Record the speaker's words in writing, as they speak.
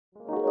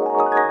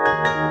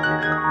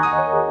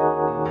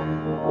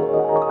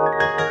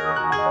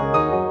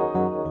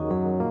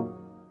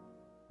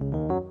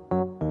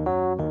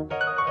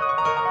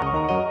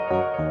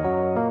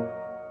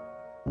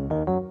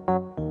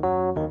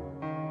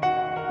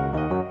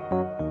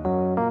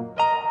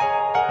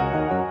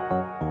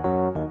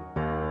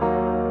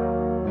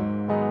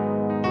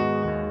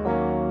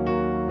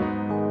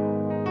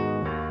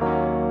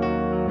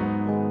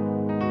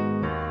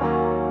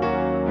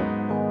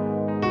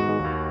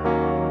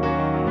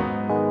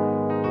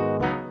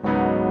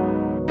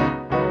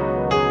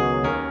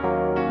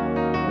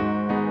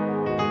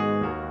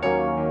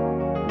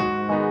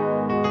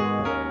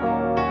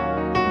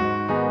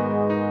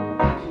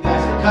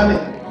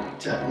coming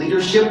to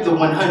Leadership the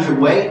 100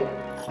 Way,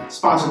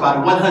 sponsored by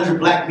the 100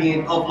 Black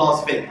Men of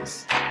Las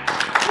Vegas.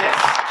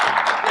 Yes.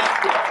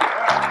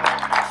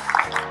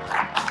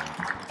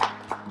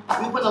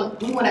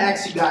 We want to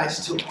ask you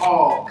guys to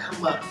all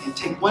come up and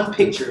take one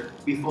picture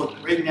before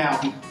right now,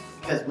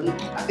 because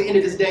at the end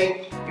of this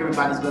day,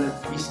 everybody's going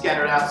to be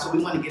scattered out. So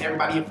we want to get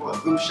everybody in for a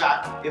group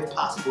shot if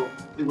possible.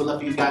 We would love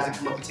for you guys to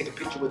come up and take a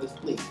picture with us,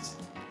 please.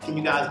 Can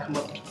you guys come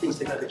up and please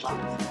take a picture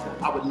with us?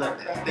 I would love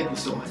that. Thank you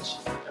so much.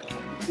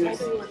 Okay,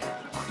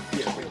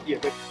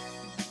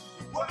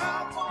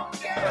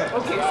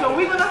 so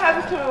we're gonna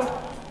have to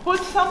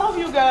put some of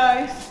you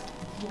guys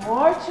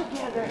more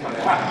together.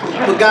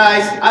 But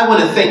guys, I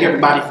want to thank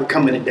everybody for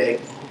coming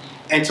today.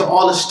 And to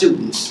all the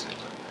students,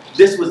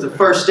 this was the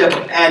first step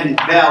of adding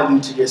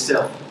value to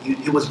yourself.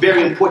 It was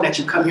very important that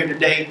you come here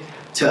today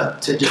to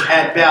just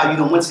add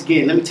value. And once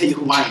again, let me tell you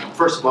who I am.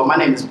 First of all, my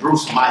name is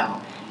Bruce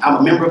Milo. I'm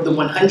a member of the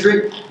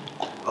 100.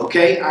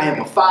 Okay, I am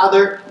a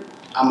father.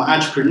 I'm an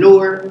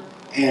entrepreneur.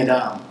 And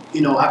you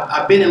know,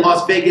 I've been in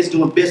Las Vegas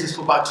doing business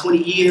for about 20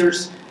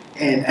 years,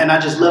 and I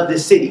just love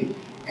this city.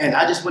 And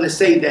I just want to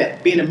say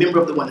that being a member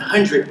of the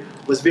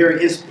 100 was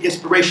very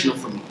inspirational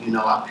for me. You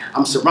know,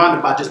 I'm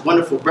surrounded by just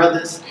wonderful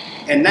brothers,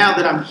 and now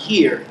that I'm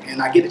here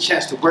and I get a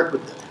chance to work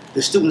with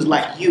the students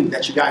like you,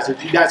 that you guys are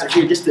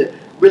here just to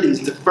really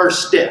is the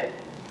first step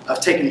of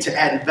taking to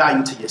adding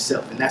value to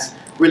yourself, and that's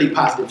really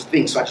positive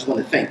thing. So I just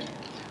want to thank you.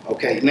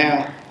 Okay,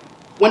 now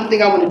one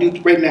thing I want to do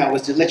right now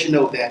is to let you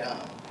know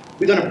that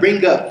we're going to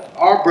bring up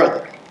our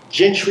brother,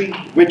 Gentry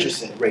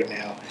Richardson, right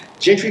now.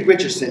 Gentry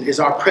Richardson is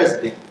our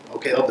president,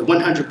 okay, of the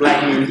 100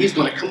 Black Men. He's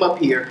going to come up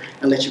here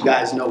and let you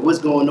guys know what's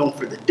going on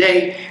for the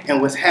day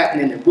and what's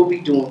happening and what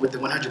we're doing with the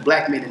 100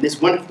 Black Men in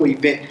this wonderful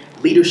event,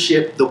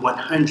 Leadership the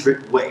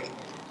 100 Way.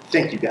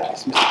 Thank you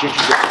guys, Mr. Gentry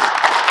Richardson.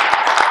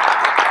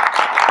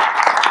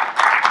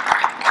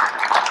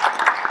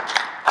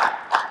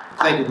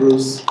 Thank you,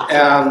 Bruce.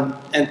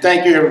 And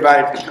thank you,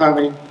 everybody, for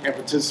coming and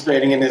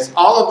participating in this.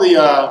 All of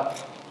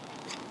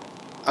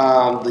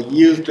the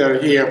youth that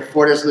are here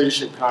for this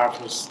leadership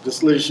conference,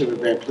 this leadership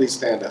event, please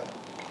stand up.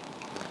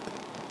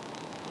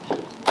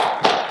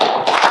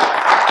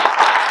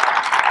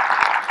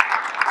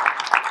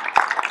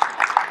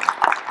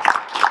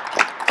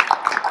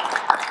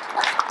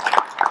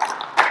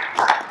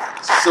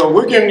 So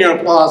we're giving you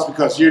applause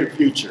because you're the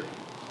future.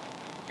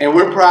 And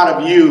we're proud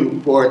of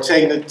you for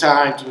taking the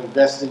time to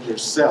invest in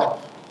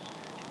yourself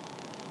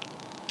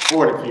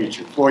for the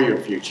future, for your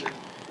future.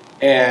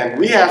 And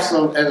we have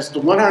some, as the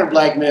 100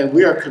 Black Men,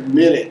 we are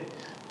committed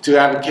to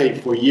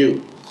advocate for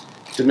you,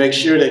 to make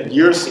sure that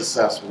you're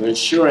successful, to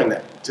ensure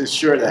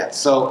that.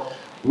 So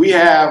we've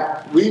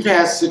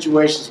had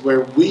situations where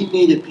we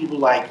needed people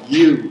like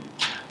you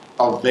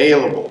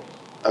available,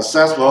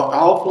 accessible.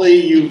 Hopefully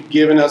you've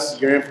given us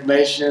your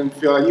information.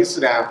 Phil, you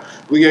sit down.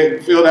 We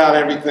filled out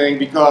everything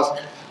because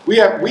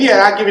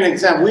I'll give you an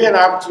example. We had an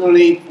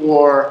opportunity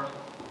for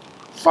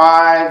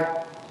five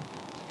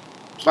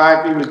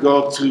people to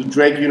go to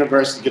Drake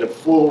University to get a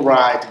full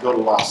ride to go to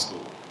law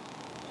school.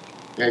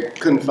 They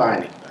couldn't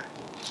find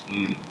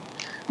anybody.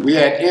 We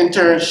had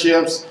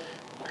internships,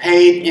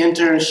 paid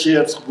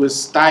internships with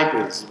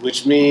stipends,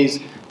 which means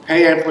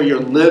paying for your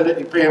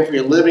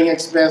living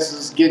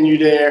expenses, getting you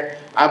there.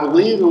 I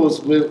believe it was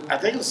I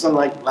think it was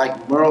something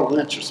like Merrill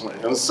Lynch or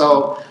something.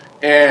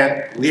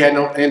 And we had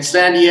in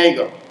San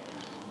Diego,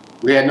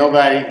 we had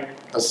nobody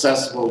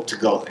accessible to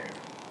go there.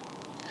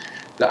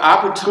 The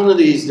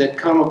opportunities that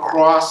come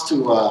across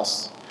to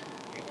us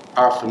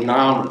are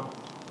phenomenal.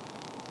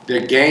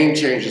 They're game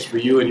changers for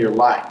you in your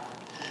life.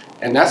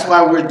 And that's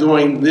why we're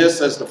doing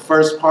this as the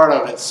first part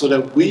of it, so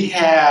that we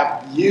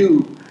have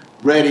you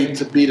ready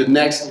to be the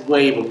next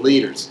wave of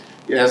leaders.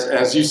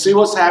 As you see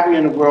what's happening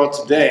in the world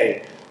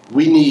today,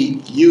 we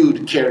need you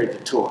to carry the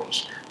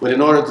torch. But in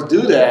order to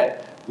do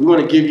that, we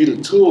want to give you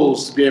the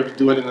tools to be able to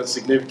do it in a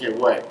significant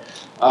way.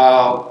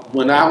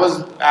 When I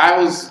was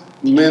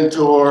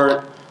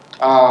mentored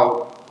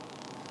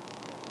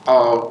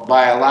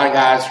by a lot of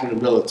guys from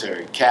the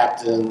military,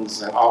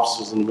 captains and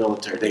officers in the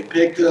military. They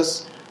picked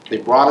us, they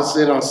brought us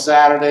in on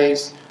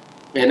Saturdays,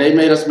 and they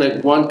made us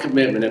make one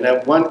commitment. And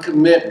that one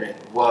commitment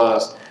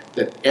was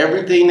that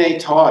everything they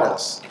taught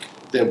us,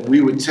 that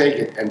we would take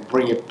it and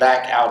bring it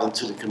back out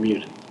into the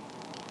community.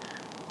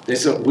 They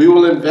said, we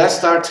will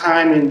invest our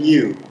time in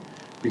you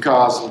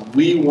because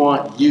we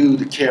want you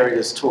to carry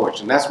this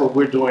torch. And that's what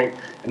we're doing,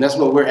 and that's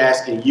what we're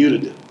asking you to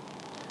do.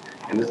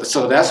 And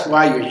so that's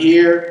why you're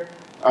here.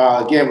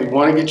 Again, we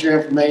want to get your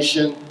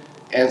information,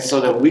 and so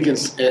that we can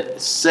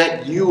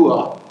set you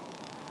up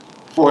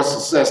for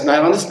success.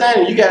 Now,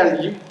 understanding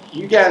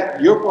you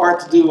got your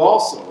part to do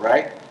also,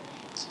 right?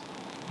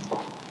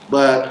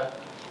 But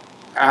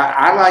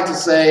I like to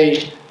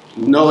say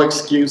no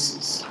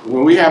excuses.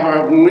 When we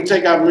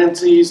take our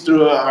mentees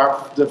through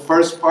the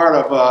first part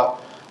of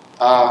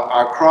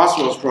our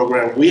Crossroads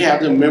program, we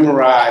have them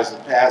memorize a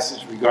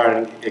passage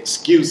regarding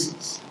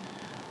excuses.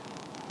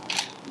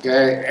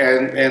 Okay,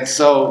 and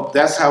so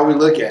that's how we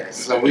look at it.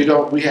 So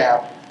we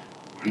have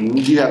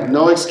You have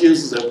no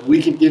excuses. If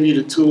we can give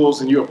you the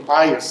tools and you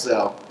apply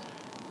yourself,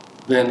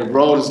 then the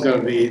road is going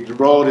to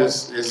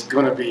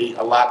be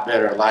a lot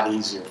better, a lot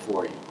easier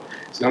for you.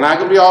 It's not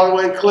going to be all the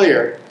way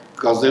clear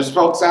because there's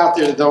folks out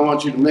there that don't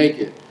want you to make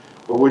it,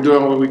 but we're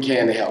doing what we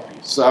can to help you.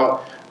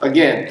 So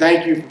again,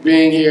 thank you for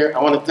being here.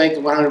 I want to thank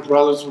the 100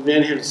 Brothers for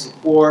being here to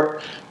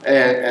support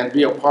and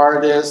be a part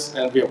of this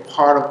and be a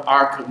part of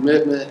our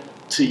commitment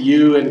to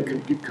you and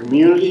the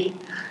community.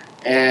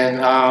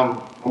 And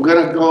I'm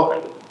going to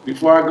go,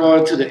 before I go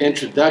into the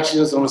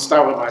introductions, I'm going to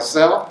start with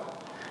myself.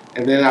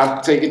 And then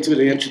I'll take it to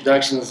the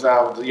introductions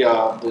of the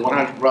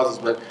 100 Brothers.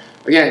 But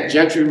again,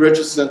 Gentry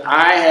Richardson,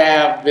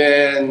 I've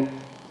been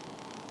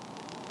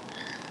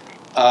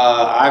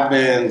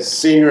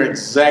senior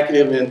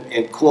executive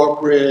in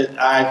corporate.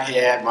 I've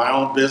had my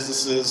own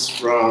businesses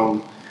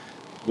from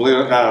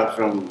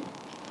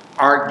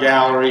art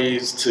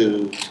galleries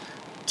to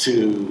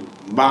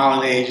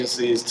modeling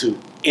agencies to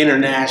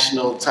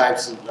international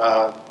types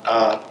of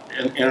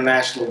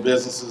international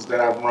businesses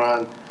that I've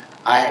run.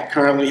 I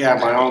currently have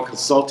my own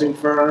consulting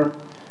firm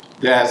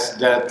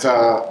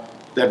that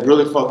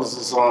really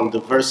focuses on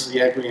diversity,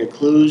 equity,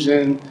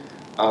 inclusion,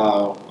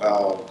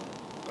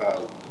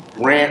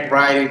 grant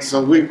writing.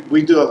 So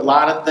we do a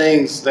lot of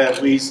things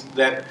that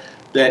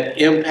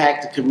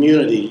impact the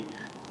community,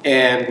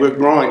 and we're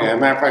growing. As a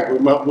matter of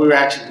fact, we're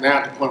actually now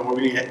at the point where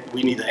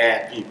we need to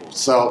add people.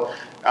 So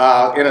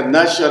in a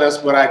nutshell,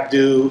 that's what I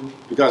do.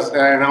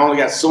 And I only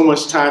got so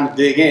much time to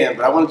dig in,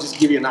 but I want to just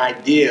give you an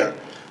idea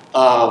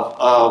of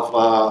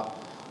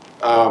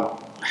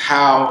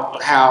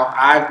how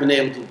I've been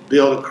able to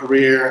build a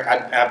career.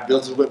 I've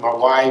built it with my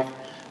wife.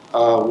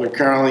 We're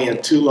currently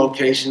in 2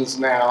 locations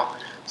now.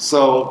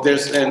 So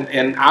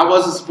and I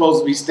wasn't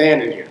supposed to be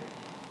standing here.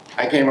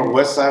 I came from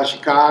west side of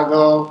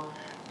Chicago.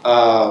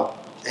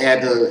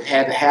 Had to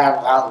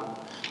have,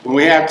 when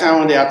we have time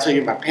one day, I'll tell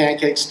you my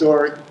pancake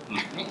story.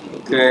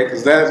 Okay,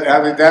 because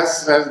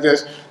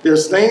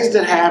there's things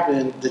that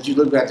happen that you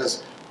look back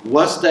at.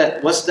 What's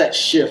that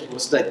shift?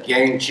 What's that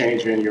game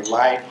changer in your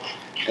life?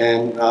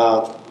 And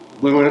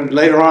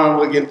later on,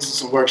 we'll get into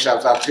some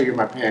workshops. I'll tell you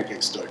my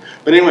pancake story.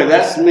 But anyway,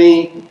 that's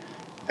me.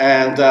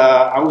 And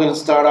I'm going to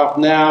start off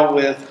now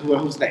with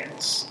who's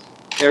next.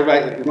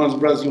 Everybody, one of the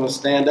brothers, you want to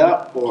stand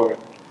up, or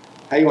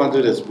how you want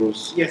to do this,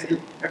 Bruce? Yes.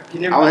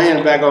 I'll hand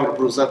it back over to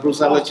Bruce.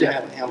 Bruce, I'll let you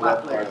handle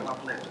that part. My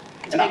pleasure.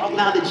 And I'll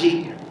acknowledge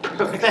you,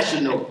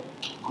 professional,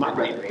 my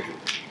right.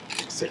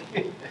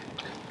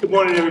 Good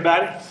morning,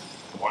 everybody.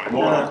 Good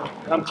morning.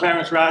 I'm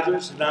Clarence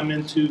Rogers, and I'm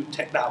into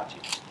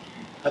technology.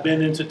 I've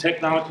been into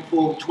technology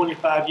for over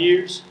 25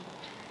 years,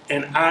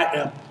 and I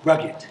am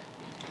rugged.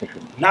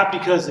 Not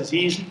because it's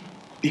easy,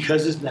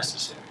 because it's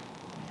necessary.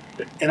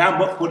 And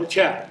I'm up for the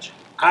challenge.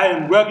 I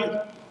am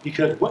rugged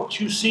because what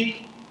you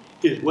see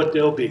is what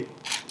they'll be.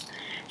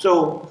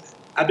 So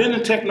I've been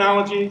in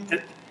technology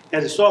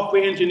as a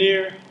software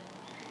engineer,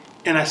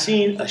 and I've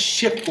seen a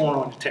shift going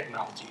on in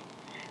technology.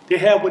 They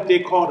have what they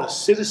call a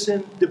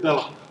citizen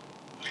developer.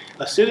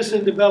 A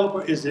citizen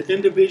developer is an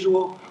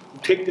individual who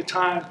take the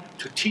time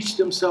to teach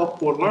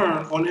themselves or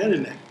learn on the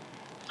internet.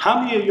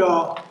 How many of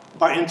y'all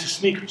are into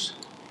sneakers?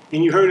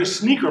 And you heard of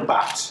sneaker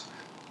bots.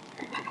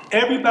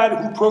 Everybody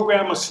who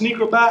programs a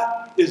sneaker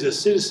bot is a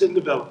citizen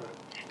developer.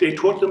 They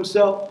taught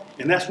themselves,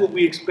 and that's what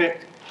we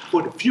expect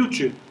for the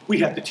future. We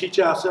have to teach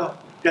ourselves,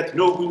 got to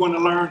know what we want to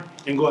learn,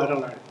 and go out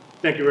and learn it.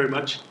 Thank you very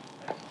much.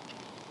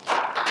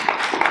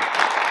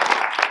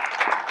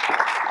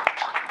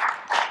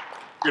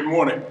 Good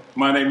morning.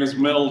 My name is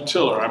Mel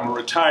Tiller. I'm a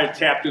retired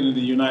captain in the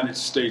United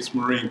States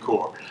Marine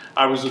Corps.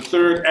 I was the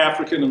 3rd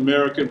African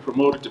American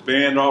promoted to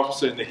band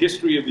officer in the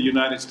history of the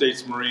United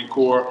States Marine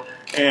Corps.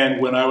 And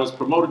when I was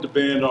promoted to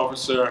band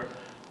officer,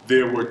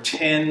 there were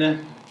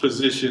 10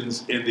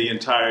 positions in the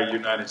entire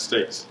United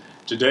States.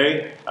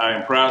 Today, I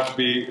am proud to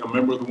be a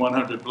member of the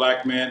 100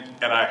 Black Men,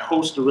 and I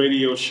host a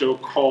radio show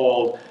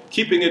called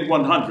Keeping It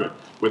 100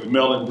 with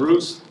Mel and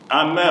Bruce.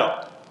 I'm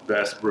Mel.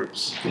 That's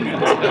Bruce.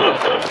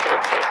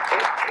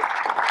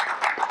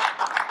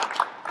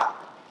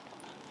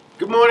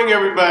 Good morning,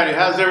 everybody.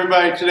 How's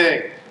everybody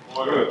today?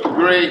 Good.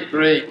 Great,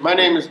 great. My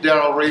name is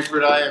Darrell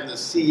Rayford. I am the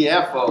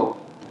CFO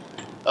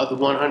of the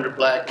 100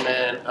 Black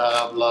Men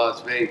of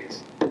Las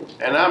Vegas.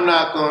 And I'm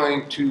not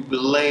going to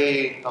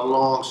belay a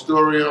long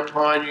story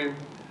upon you,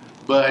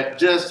 but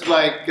just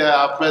like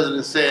our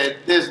president said,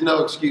 there's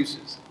no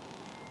excuses.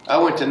 I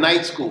went to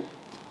night school,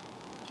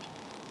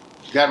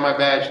 got my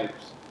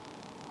bachelor's.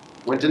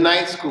 Went to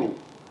night school,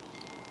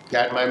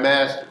 got my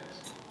master's.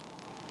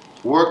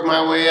 Worked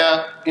my way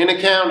up in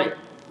accounting,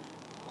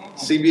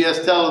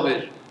 CBS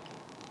Television,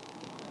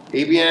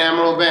 ABN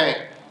AMRO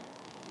Bank.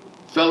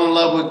 Fell in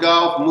love with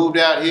golf, moved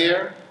out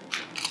here.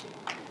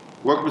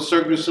 Worked with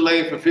Cirque du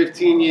Soleil for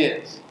 15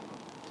 years.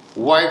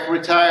 Wife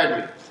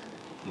retired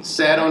me.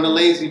 Sat on the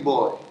lazy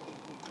boy.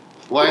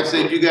 Wife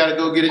said, you gotta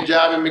go get a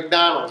job at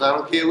McDonald's. I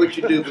don't care what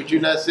you do, but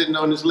you're not sitting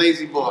on this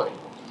lazy boy.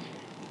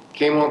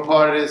 Came on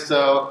part of this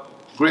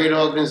great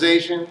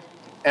organization,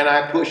 and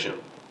I push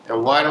them.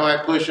 And why do I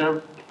push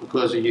them?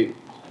 Because of you.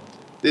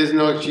 There's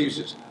no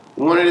excuses.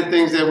 One of the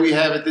things that we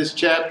have at this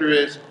chapter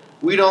is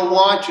we don't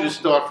want you to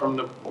start from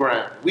the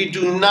ground. We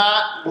do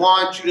not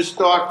want you to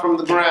start from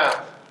the ground.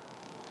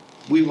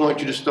 We want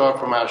you to start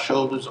from our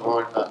shoulders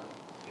on up.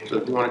 So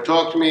if you want to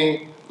talk to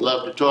me,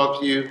 love to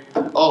talk to you.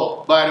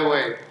 Oh, by the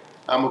way,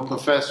 I'm a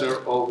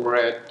professor over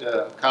at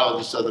College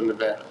of Southern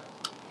Nevada.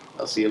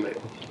 I'll see you later.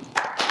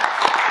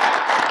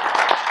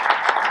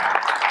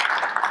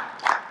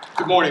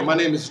 Good morning. My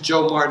name is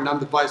Joe Martin. I'm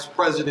the Vice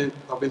President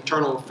of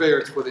Internal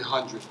Affairs for the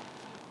 100.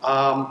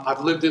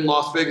 I've lived in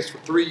Las Vegas for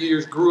 3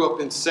 years, grew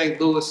up in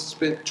St. Louis,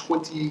 spent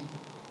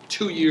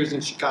 22 years in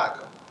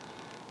Chicago.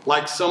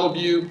 Like some of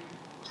you,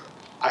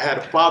 I had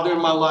a father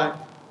in my life.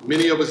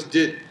 Many of us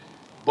didn't.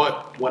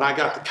 But when I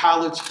got to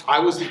college, I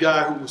was the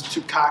guy who was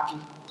too cocky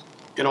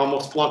and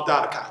almost flunked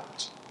out of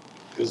college.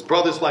 It was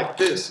brothers like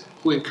this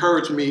who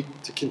encouraged me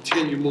to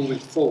continue moving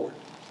forward.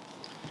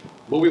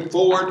 Moving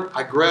forward,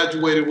 I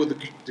graduated with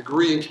a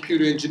degree in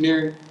computer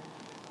engineering.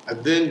 I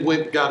then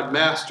went and got a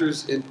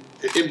master's in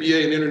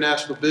MBA in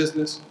international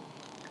business.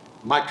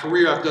 My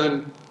career, I've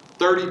done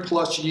 30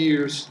 plus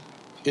years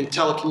in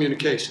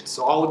telecommunications.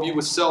 So all of you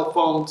with cell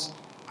phones,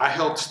 I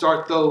helped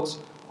start those.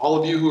 All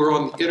of you who are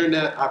on the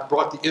internet, I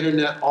brought the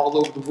internet all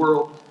over the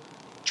world,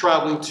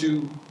 traveling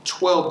to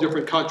 12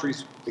 different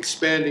countries,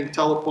 expanding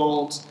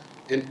telephones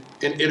and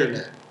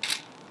internet.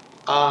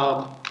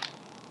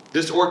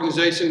 This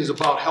organization is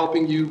about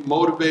helping you,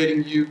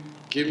 motivating you,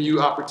 giving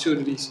you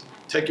opportunities.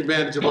 Take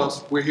advantage of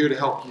us. We're here to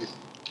help you.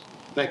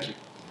 Thank you.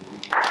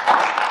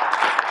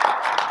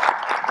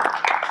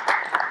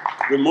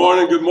 Good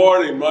morning, good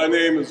morning. My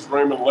name is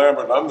Raymond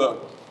Lambert. I'm the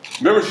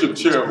membership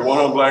chair of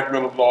 100 Black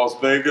Men of Las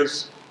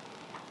Vegas.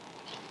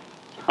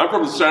 I'm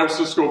from the San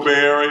Francisco Bay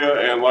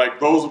Area, and like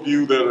those of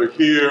you that are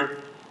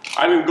here,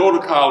 I didn't go to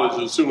college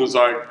as soon as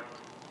I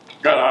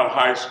got out of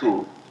high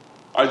school.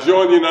 I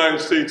joined the United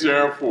States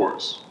Air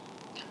Force.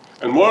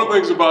 And one of the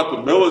things about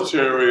the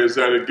military is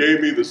that it gave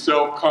me the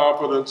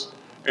self-confidence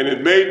and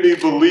it made me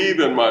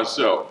believe in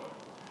myself.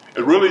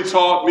 It really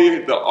taught me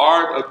the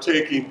art of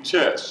taking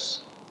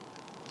tests.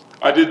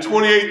 I did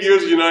 28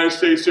 years in the United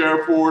States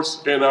Air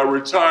Force and I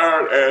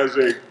retired as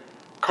a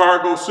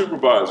cargo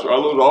supervisor. I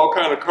loaded all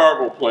kinds of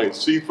cargo planes,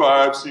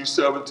 C-5,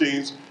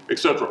 C-17s,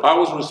 etc. I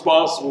was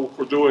responsible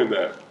for doing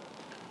that.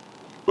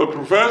 But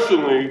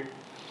professionally,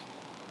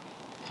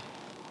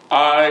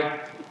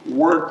 I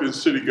worked in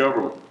city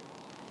government.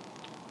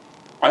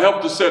 I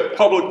helped to set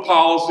public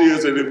policy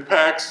as it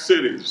impacts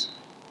cities,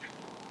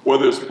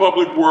 whether it's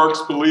public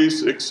works,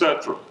 police,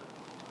 etc.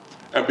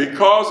 And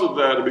because of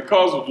that, and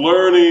because of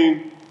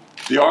learning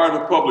the art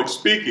of public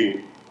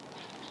speaking,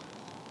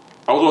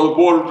 I was on the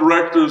board of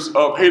directors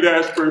of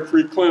Haight-Ashbury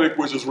Free Clinic,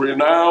 which is a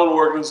renowned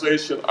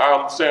organization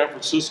out of San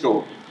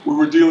Francisco. We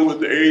were dealing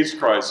with the AIDS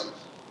crisis.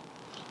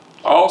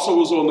 I also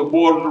was on the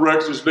board of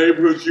directors of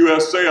Neighborhoods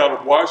USA out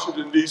of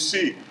Washington,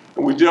 D.C.,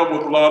 and we dealt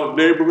with a lot of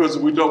neighborhoods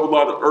and we dealt with a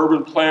lot of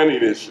urban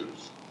planning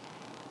issues.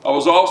 I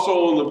was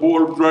also on the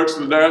board of directors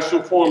of the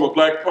National Forum of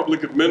Black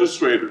Public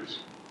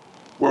Administrators,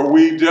 where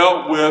we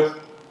dealt with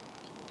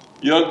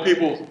young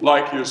people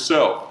like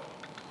yourself.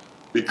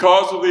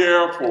 Because of the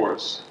Air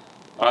Force,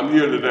 I'm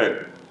here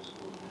today.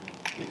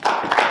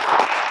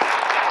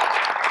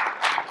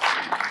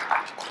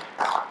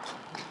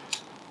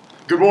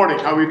 Good morning,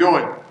 how are we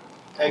doing?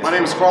 My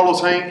name is Carlos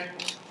Hank.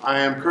 I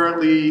am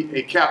currently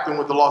a captain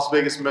with the Las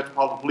Vegas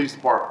Metropolitan Police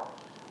Department,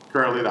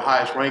 currently the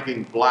highest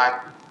ranking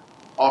black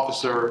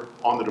officer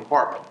on the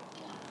department.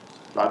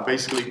 I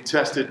basically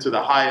tested to the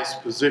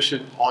highest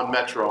position on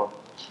Metro.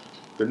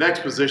 The next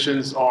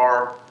positions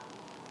are,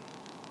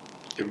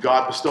 if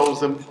God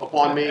bestows them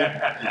upon me,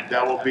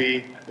 that will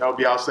be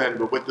outstanding.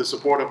 But with the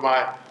support of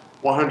my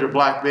 100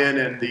 black men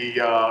and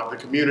the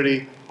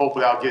community,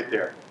 hopefully I'll get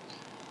there.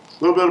 A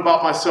little bit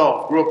about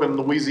myself. Grew up in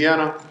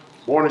Louisiana.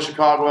 Born in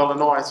Chicago,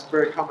 Illinois. It's a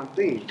very common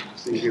theme.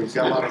 See here, we've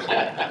got a lot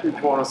of people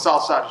born on the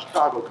south side of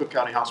Chicago, Cook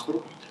County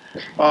Hospital.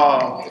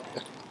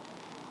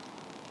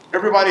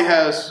 Everybody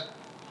has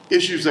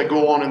issues that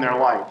go on in their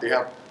life. They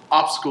have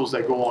obstacles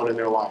that go on in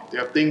their life. They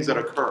have things that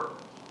occur.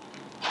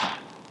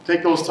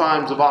 Take those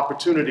times of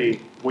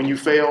opportunity when you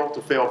fail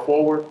to fail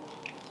forward,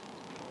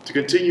 to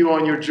continue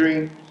on your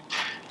dream,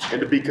 and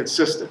to be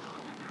consistent.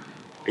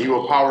 And you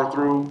will power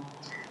through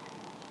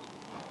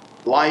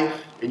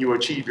life and you will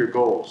achieve your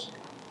goals.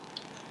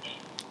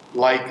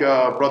 Like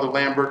Brother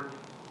Lambert,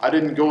 I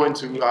didn't go right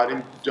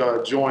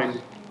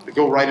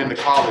into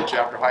college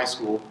after high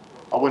school.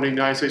 I went to the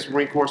United States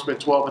Marine Corps, spent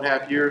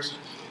 12.5 years,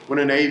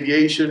 went into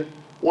aviation,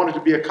 wanted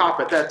to be a cop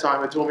at that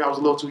time. They told me I was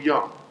a little too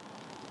young.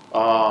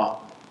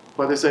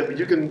 But they said, but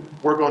you can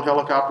work on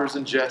helicopters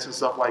and jets and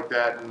stuff like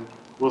that, and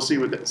we'll see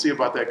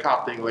about that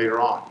cop thing later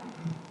on.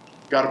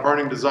 Got a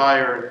burning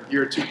desire in the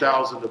year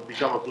 2000 to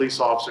become a police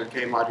officer and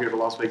came out here to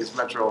Las Vegas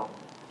Metro,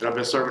 and I've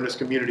been serving this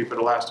community for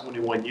the last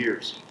 21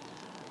 years.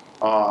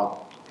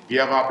 If you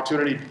have an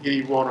opportunity,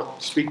 you want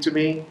to speak to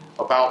me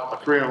about a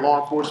career in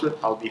law enforcement,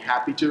 I'll be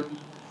happy to.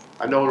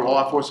 I know that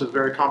law enforcement is a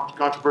very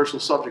controversial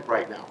subject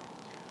right now.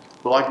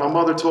 But like my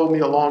mother told me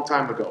a long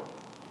time ago,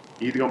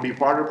 you're either going to be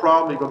part of the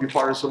problem or you're going to be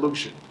part of the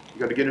solution. You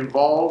You're going to get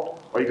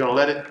involved, or you're going to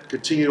let it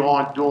continue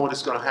on doing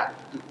what's going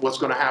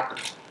to happen.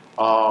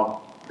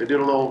 They did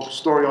a little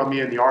story on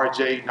me in the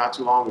RJ not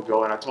too long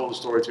ago, and I told the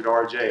story to the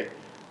RJ.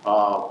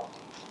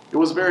 It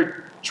was a very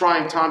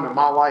trying time in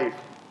my life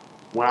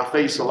when I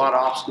faced a lot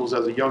of obstacles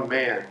as a young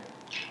man,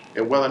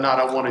 and whether or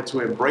not I wanted to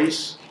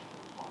embrace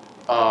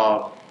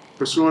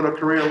pursuing a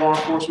career in law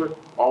enforcement,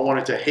 or I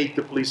wanted to hate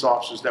the police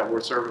officers that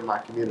were serving my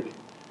community.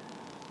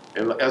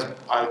 And as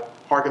I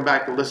harken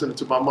back to listening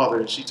to my mother,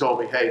 and she told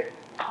me, hey,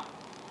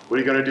 what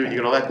are you going to do?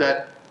 You're going to let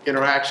that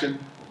interaction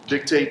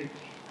dictate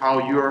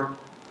how you're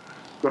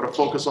going to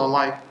focus on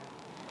life?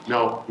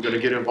 No, you're going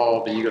to get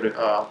involved and you're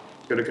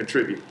going to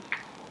contribute.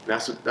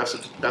 That's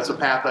a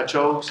path I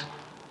chose,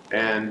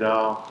 and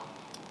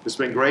it's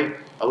been great.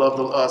 I love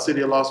the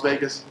city of Las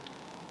Vegas,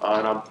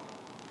 and I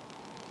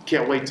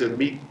can't wait to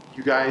meet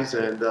you guys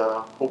and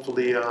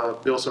hopefully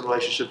build some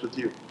relationships with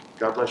you.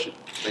 God bless you.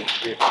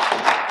 Thank you.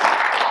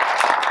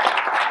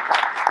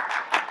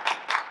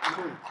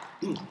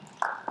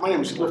 My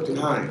name is Clifton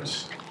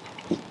Hines.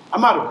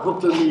 I'm out of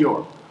Brooklyn, New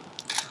York.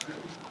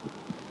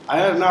 I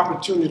had an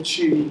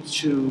opportunity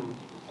to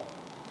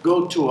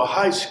go to a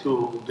high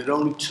school that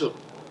only took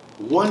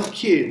one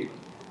kid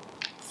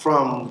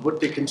from what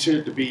they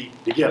considered to be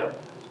the ghetto.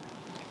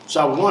 So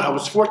I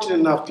was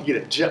fortunate enough to get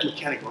a jet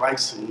mechanic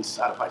license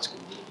out of high school.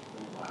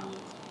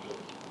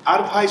 Out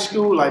of high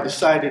school, I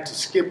decided to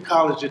skip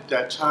college at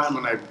that time,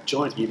 and I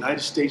joined the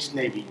United States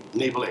Navy,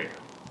 Naval Air.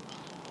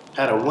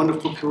 Had a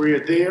wonderful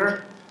career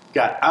there,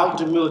 got out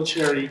of the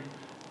military,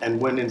 and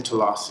went into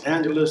Los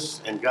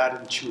Angeles and got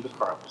into the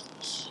car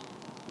business.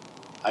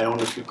 I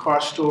owned a few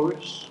car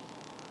stores.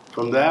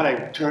 From that, I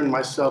turned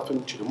myself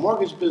into the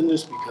mortgage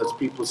business because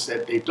people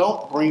said they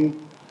don't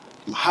bring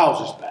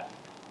houses back.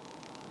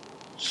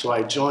 So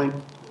I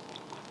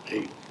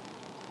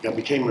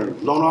became a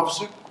loan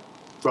officer.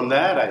 From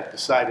that, I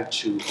decided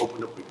to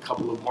open up a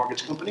couple of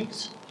mortgage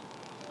companies.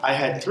 I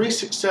had 3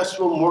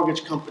 successful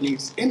mortgage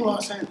companies in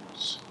Los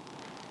Angeles.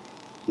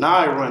 Now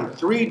I run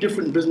 3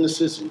 different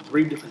businesses in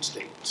 3 different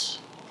states.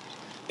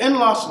 In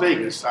Las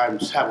Vegas, I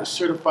have a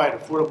certified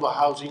affordable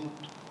housing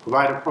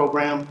provider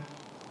program.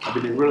 I've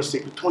been in real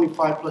estate for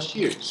 25 plus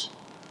years.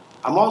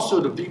 I'm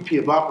also the VP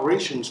of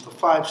operations for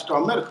 5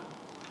 Star Medical.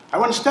 I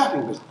run a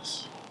staffing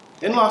business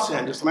in Los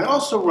Angeles, and I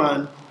also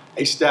run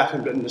a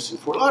staffing business in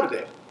Fort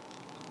Lauderdale.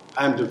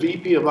 I'm the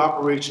VP of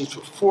operations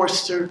for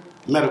Forster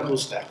Medical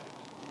Staffing.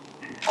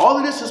 All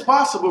of this is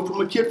possible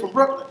from a kid from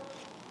Brooklyn.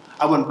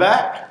 I went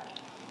back,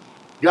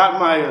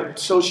 got my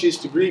associate's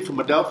degree from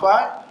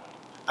Adelphi,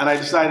 and I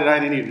decided I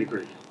didn't need a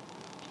degree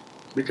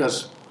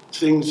because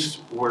things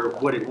were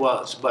what it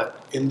was.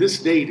 But in this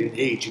day and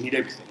age, you need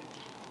everything.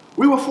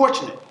 We were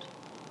fortunate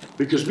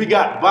because we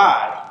got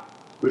by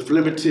with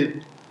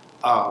limited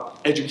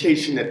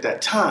education at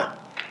that time.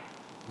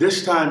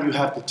 This time you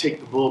have to take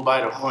the bull by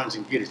the horns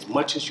and get as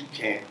much as you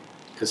can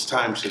because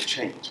times have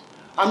changed.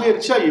 I'm here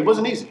to tell you it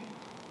wasn't easy.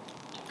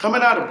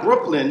 Coming out of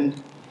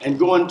Brooklyn and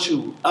going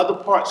to other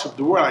parts of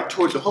the world, I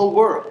toured the whole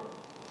world.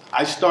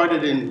 I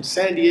started in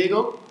San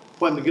Diego,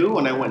 Puerto Rico,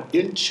 and I went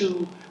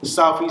into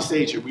Southeast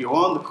Asia. We were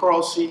on the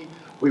Coral Sea.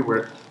 We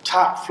were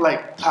top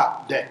flight,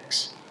 top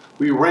decks.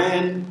 We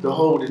ran the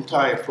whole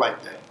entire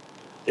flight deck.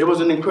 It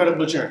was an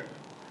incredible journey.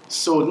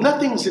 So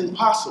nothing's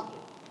impossible.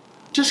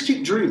 Just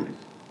keep dreaming,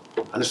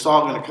 and it's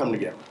all going to come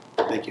together.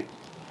 Thank you.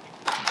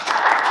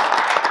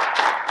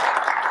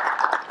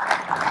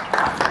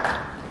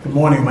 Good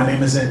morning. My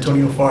name is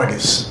Antonio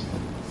Vargas,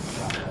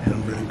 and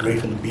I'm really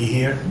grateful to be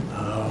here.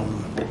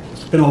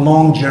 It's been a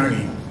long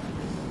journey.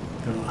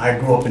 I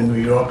grew up in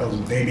New York. I was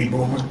a baby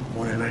boomer,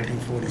 born in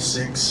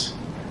 1946,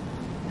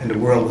 and the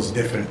world was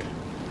different.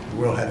 The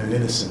world had an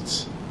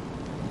innocence,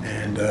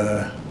 and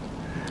I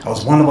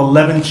was one of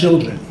 11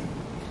 children.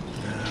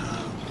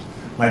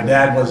 My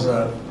dad was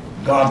a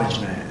garbage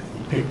man.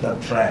 He picked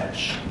up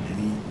trash,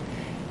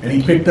 and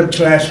he picked up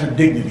trash for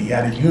dignity. He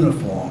had a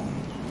uniform.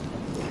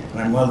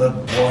 My mother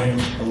bore him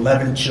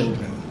 11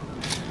 children.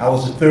 I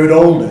was the 3rd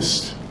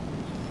oldest,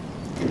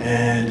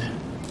 and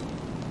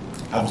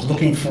I was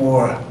looking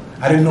for,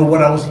 I didn't know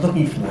what I was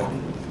looking for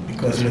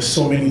because there were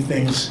so many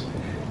things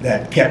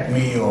that kept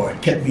me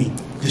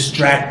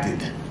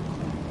distracted.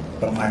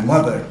 But my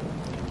mother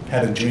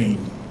had a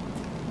dream,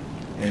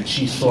 and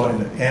she saw in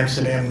the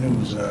Amsterdam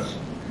News, a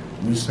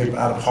newspaper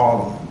out of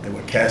Harlem, they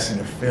were casting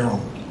a film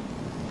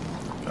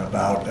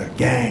about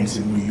gangs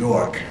in New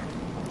York.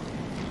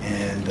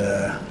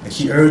 And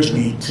she urged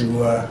me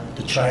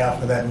to try out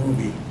for that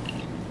movie,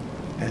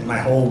 and my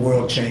whole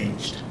world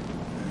changed.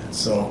 And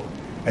so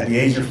at the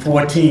age of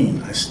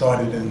 14, I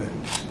started in the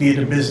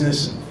theater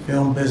business and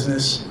film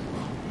business,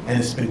 and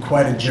it's been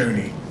quite a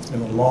journey. It's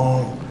been a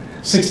long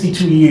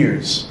 62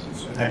 years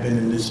I've been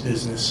in this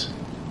business,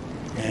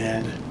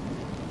 and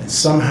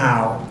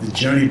somehow the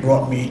journey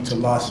brought me to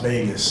Las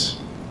Vegas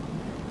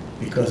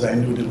because I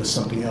knew there was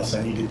something else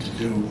I needed to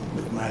do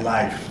with my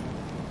life.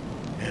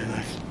 And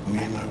me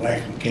and my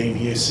wife, we came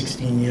here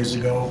 16 years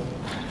ago.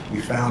 We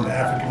found the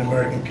African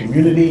American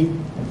community.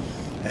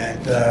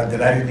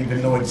 that I didn't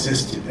even know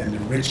existed, and the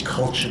rich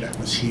culture that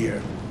was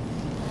here,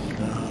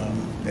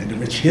 and the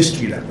rich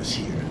history that was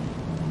here.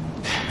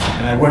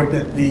 And I worked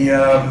at the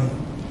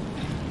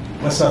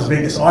West Las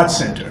Vegas Arts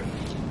Center,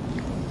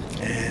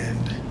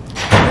 and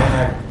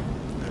then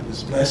I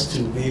was blessed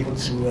to be able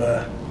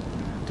to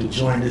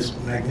join this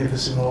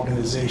magnificent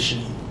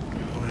organization.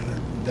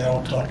 And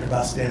Darryl talked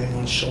about standing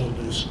on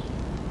shoulders.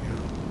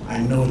 I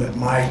know that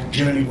my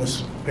journey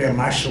was bare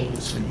my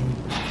shoulders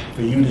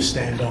for you to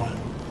stand on.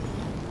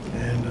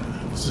 And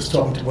I was just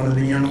talking to one of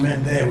the young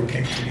men there who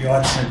came to the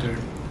Arts Center,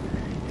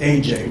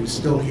 AJ, who's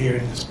still here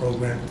in this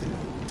program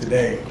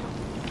today.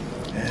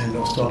 And I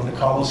was talking to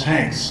Carlos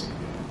Hanks,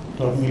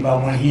 talking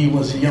about when he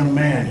was a young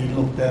man, he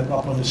looked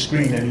up on the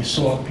screen and he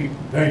saw people,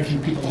 very few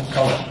people of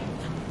color.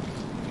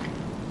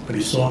 But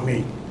he saw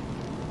me,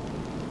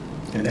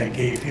 and that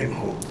gave him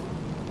hope.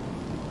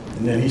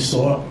 And then he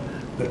saw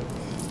the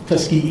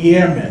Tuskegee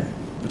Airmen,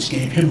 which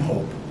gave him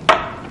hope.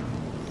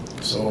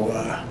 So,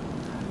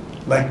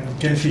 like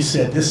Gentry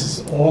said, this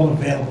is all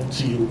available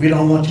to you. We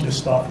don't want you to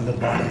start from the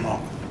bottom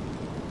up,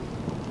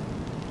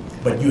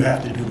 but you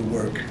have to do the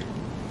work.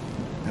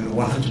 And the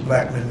 100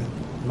 Black Men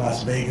in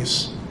Las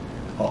Vegas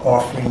are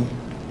offering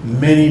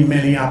many,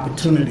 many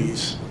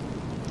opportunities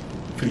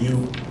for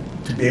you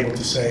to be able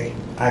to say,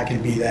 I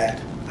can be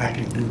that, I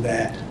can do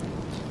that.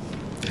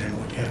 And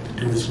what you have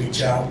to do is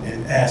reach out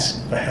and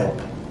ask for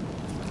help.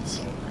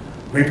 So,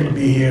 grateful to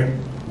be here,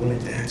 willing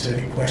to answer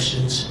any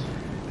questions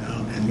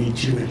and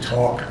meet you and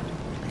talk,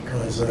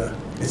 because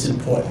it's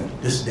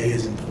important. This day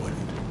is important.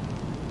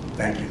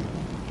 Thank you.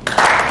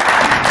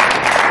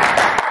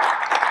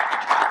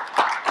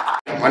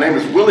 My name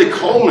is Willie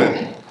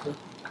Coleman.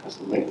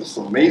 There's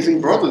some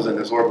amazing brothers in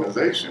this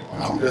organization.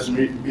 I'm just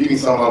meeting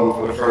some of them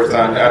for the first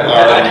time.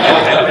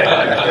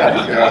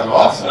 These guys are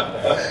awesome.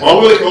 Well,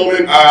 I'm Willie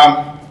Coleman.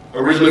 I'm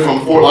originally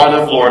from Fort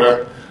Lauderdale,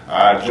 Florida.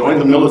 I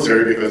joined the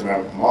military because my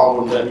mom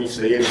wouldn't let me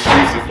stay in the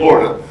streets of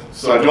Florida.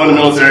 So I joined the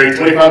military,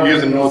 25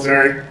 years in the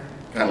military.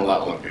 Kind of a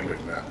lot of people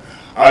now.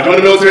 I joined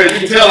the military.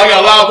 As you can tell, I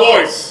got a loud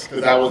voice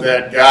because I was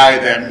that guy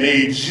that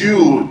made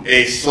you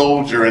a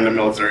soldier in the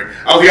military.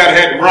 I was the guy that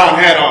had the brown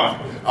hat on.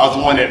 I was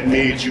the one that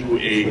made you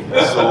a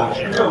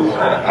soldier. All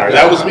right,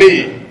 that was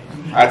me.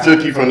 I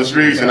took you from the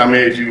streets and I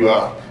made you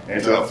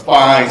into a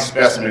fine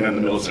specimen in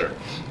the military.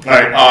 All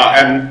right,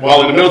 and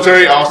while in the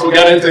military, I also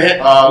got into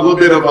a little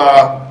bit of,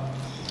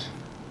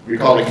 we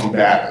call it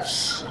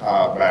combatives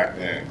back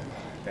then.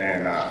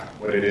 And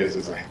what it is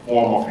a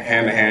form of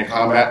hand-to-hand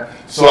combat.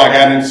 So I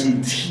got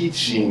into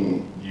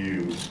teaching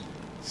you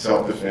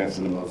self-defense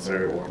in the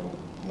military, or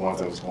ones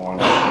that was going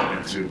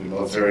into the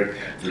military.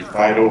 We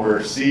fight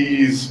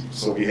overseas,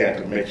 so we had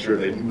to make sure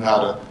they knew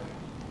how to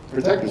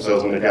protect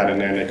themselves when they got in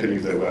there and they couldn't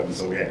use their weapons.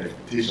 So we had to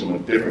teach them a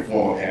different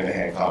form of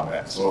hand-to-hand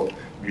combat. So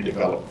we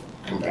developed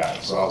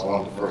combat. So I was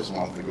one of the first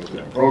ones to go through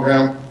that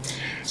program.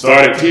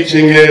 Started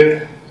teaching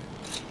it,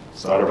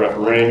 started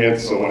refereeing it.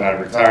 So when I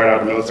retired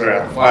out of the military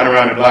after flying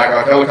around in Black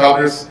Hawk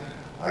helicopters,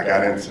 I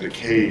got into the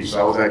cage. So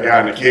I was that guy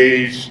in the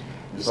cage.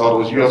 You saw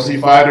those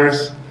UFC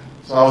fighters.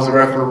 So I was a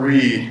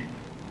referee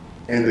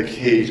in the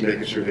cage,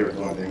 making sure they were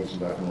doing things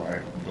left and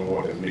right, doing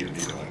what they needed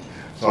to be doing.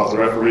 So I was a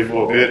referee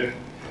for a bit.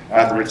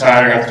 After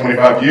retiring after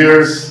 25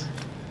 years,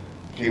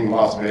 came to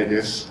Las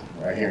Vegas,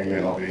 right here in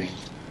UNLV.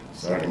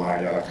 Started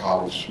my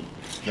college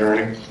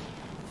journey.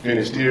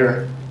 Finished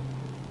here,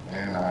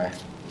 and I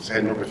was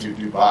heading over to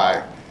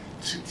Dubai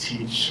to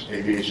teach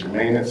aviation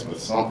maintenance, but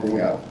something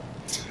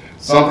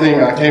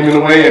came in the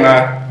way, and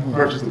I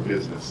purchased a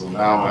business. So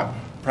now I'm a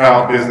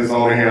proud business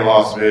owner here in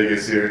Las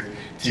Vegas, here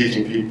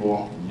teaching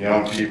people,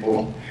 young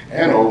people,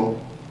 and old,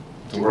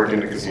 to work in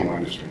the casino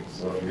industry.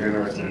 So if you're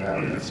interested in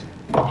that,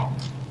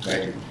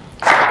 thank you.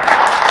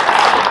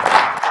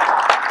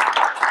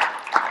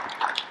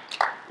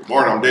 Good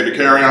morning, I'm David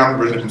Carrion,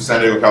 originally from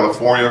San Diego,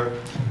 California.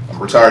 I'm a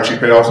retired Chief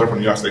Petty Officer from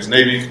the United States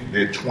Navy.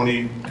 Did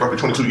roughly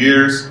 22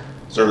 years,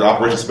 served as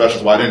Operations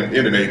Specialist while in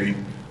the Navy.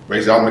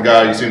 Basically, I'm the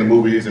guy you see in the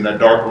movies in that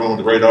dark room with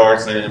the radar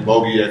saying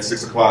bogey at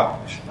 6 o'clock.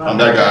 I'm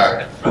that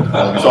guy.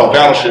 You saw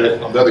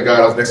Battleship, I'm the other guy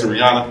that was next to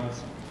Rihanna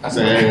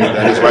saying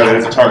that is right at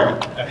his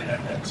target.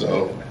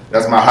 So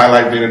that's my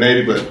highlight being in the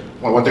Navy, but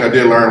one thing I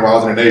did learn while I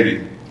was in the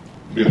Navy,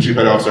 being a Chief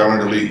Petty Officer, I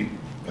learned to lead.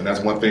 And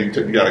that's one thing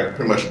you got to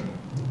pretty much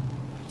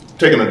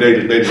take in a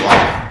day-to-day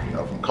life, you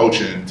know, from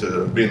coaching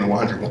to being the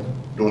 100,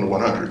 doing the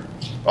 100.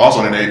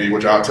 Also in the Navy,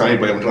 which I'll tell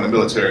anybody when joining the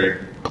military,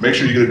 make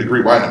sure you get a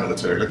degree while in the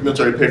military. Let the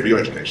military pay for your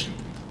education.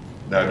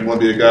 Now, if you want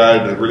to be a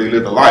guy to really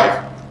live the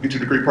life, get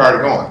your degree prior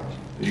to going.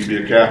 You can be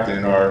a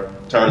captain or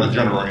retired as a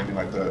general or anything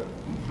like that.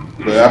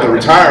 But after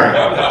retiring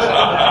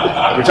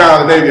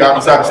the Navy, I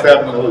decided to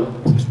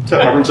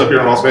set my roots up here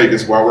in Las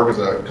Vegas, where I work as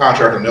a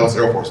contractor in Nellis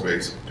Air Force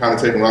Base, kind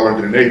of taking what I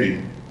learned in the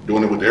Navy,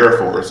 doing it with the Air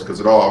Force, because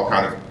it all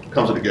kind of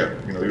comes together.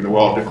 You know, even though we're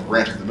all different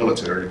branches of the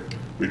military,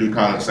 we do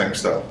kind of the same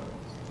stuff.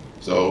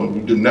 So we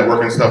do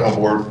networking stuff on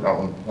board, not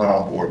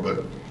on board,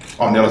 but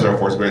on Nellis Air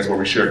Force Base, where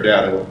we share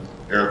data with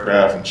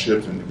aircraft and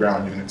ships and the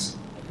ground units.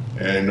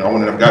 And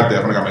when I got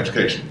there, I got my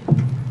education.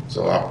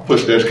 So I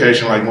pushed the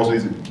education like most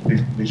of these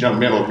these young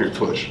men over here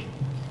push.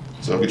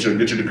 So get your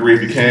degree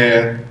if you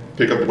can,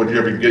 pick up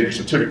whatever you can get, your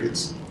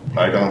certificates.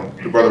 Like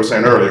the brother was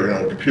saying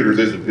earlier, computers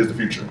is the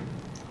future.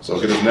 So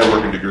get those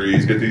networking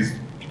degrees, get these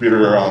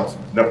computer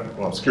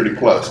security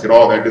plus, get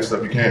all that good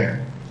stuff you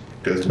can.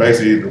 Because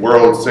basically the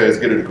world says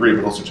get a degree,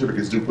 but those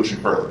certificates do push you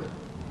further.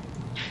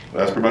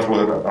 That's pretty much what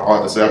I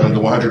have to say. I've been to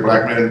 100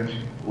 Black Men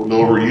a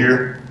little over a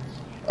year.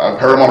 I've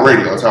heard them on the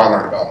radio, that's how I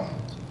learned about them.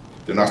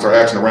 Then I started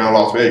asking around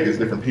Las Vegas,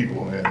 different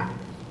people, and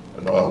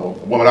a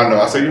woman I know,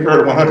 I say, you've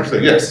heard of 100? She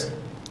said, yes.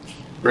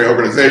 Great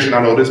organization,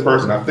 I know this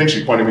person. I think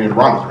she pointed me in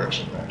Rhonda's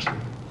direction, actually.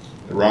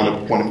 And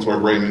Rhonda pointed me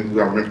toward Raymond, who's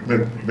our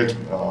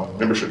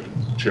membership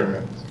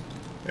chairman.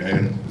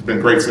 And it's been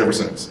great ever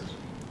since.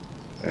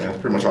 And that's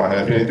pretty much all I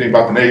have. Anything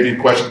about the Navy,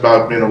 questions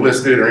about being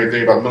enlisted, or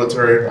anything about the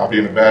military, I'll be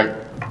in the back.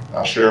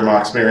 I'll share my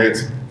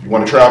experience. If you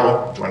want to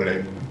travel, join the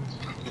Navy.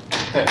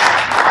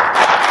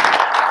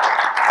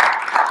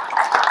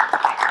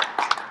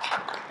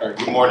 All right,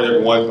 good morning,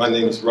 everyone. My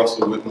name is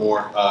Russell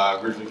Whitmore,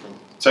 originally from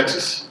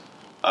Texas,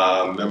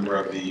 member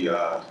of the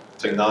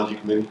Technology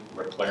Committee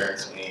with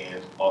Clarence,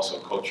 and also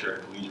co-chair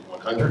of Collegiate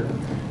 100.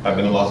 I've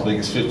been in Las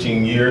Vegas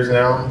 15 years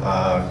now.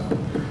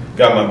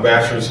 Got my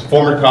bachelor's,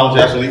 former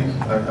college athlete.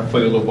 I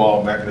played a little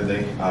ball back in the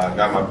day.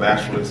 Got my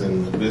bachelor's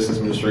in business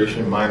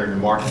administration, minor in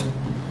marketing.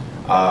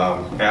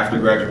 After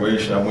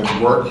graduation, I went to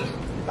work.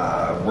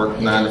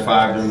 Worked 9 to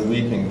 5 during the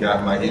week and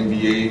got my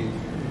MBA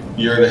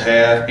year and a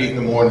half, 8 in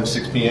the morning to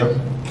 6 p.m.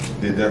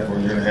 Did that for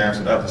a year and a half,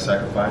 so that was a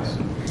sacrifice.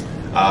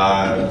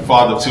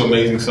 Father of 2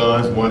 amazing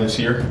sons, one is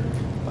here.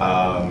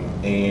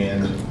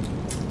 And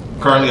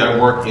currently I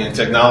work in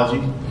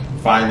technology,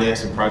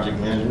 finance, and project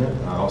management.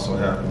 I also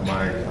have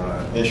my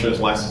insurance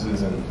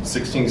licenses in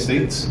 16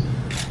 states.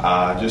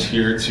 Just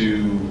here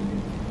to,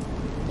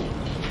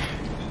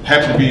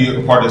 happy to be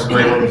a part of this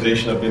great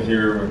organization. I've been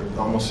here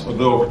almost a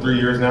little over 3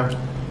 years now.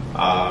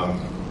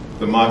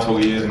 The motto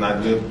is, and I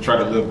try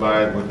to live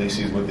by it, what they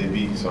see is what they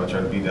be. So I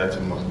try to be that to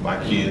my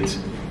kids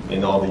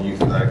and all the youth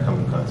that I come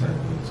in contact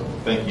with. So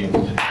thank you.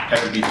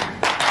 Happy to be here.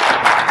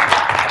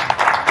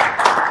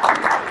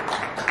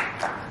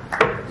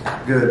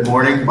 Good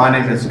morning. My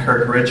name is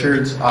Kirk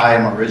Richards. I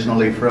am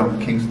originally from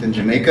Kingston,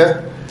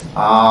 Jamaica.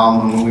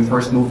 When we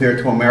first moved here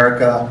to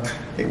America,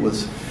 it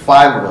was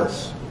 5 of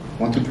us.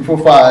 1, 2, 3, 4,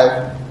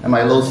 5. And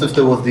my little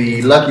sister was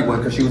the lucky one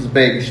because she was a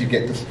baby. She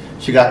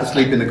got to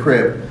sleep in the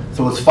crib.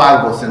 So it was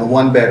 5 of us in a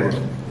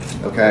 1-bedroom.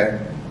 Okay,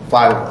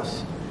 5 of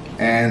us.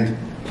 And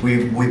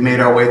we've made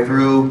our way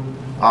through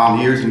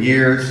years and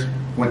years.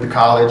 Went to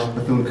college,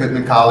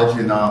 Bethune-Cookman College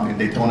in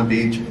Daytona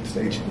Beach, it's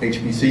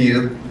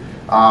HBCU.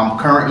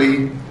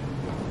 Currently,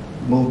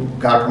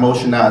 got a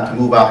promotion to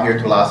move out here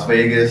to Las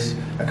Vegas.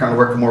 I currently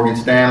work for Morgan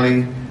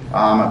Stanley.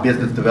 I'm a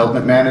business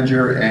development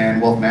manager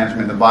and wealth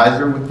management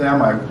advisor with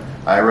them. I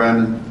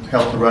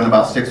help to run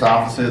about 6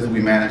 offices. We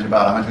manage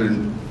about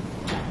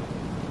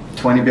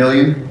 120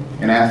 billion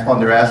in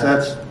under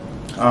assets.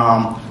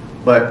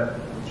 But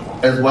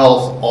as well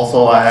as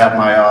also I have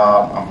my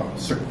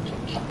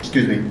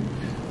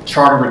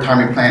charter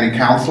retirement planning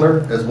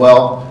counselor as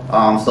well.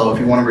 So if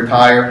you want to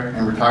retire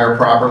and retire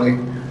properly,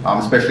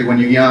 especially when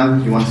you're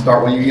young, you want to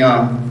start when you're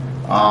young,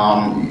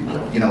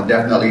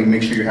 definitely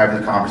make sure you're having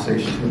the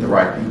conversations with the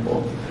right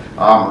people.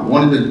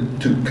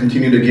 Wanted to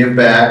continue to give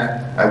back.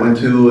 I went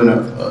to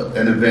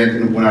an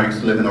event when I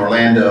used to live in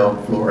Orlando,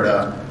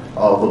 Florida,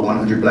 of the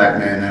 100 Black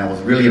Men, and I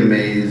was really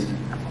amazed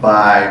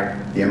by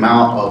the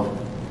amount of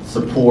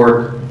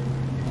support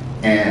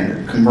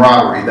and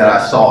camaraderie that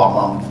I saw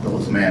among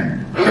those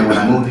men. And when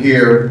I moved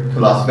here to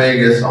Las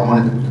Vegas, I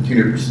wanted to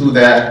continue to pursue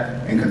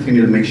that and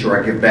continue to make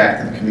sure I give back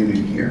to the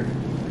community here.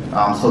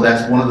 So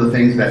that's one of the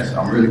things that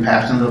I'm really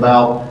passionate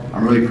about.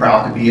 I'm really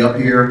proud to be up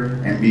here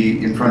and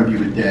be in front of you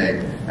today.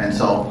 And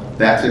so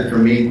that's it for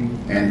me,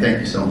 and thank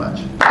you so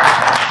much.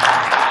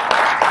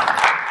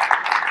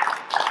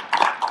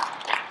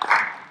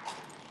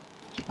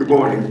 Good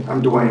morning,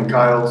 I'm Dwayne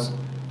Kyles,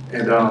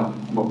 and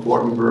I'm a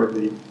board member of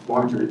the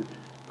 100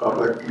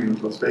 Black Men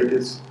of Las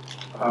Vegas.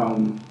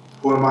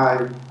 Who am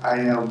I? I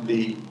am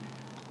the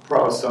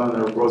proud son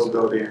of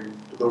Roosevelt and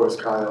Dolores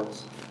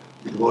Kyles,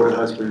 the devoted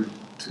husband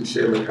to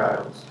Shayla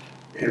Kyles,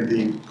 and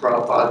the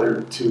proud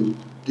father to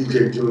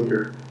DJ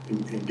Jr.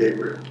 and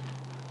Gabriel.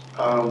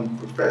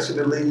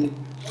 Professionally,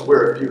 I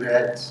wear a few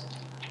hats.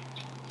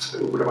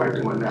 What am I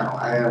doing now?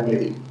 I have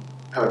a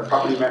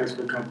property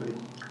management company.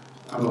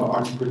 I'm an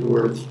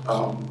entrepreneur,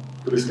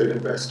 real estate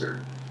investor.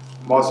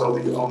 I'm also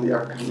the only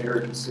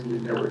African-American senior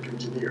network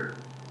engineer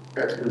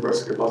at the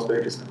University of Las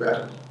Vegas,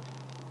 Nevada.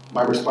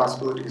 My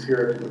responsibilities here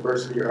at the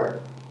university are,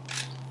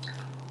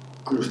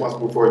 I'm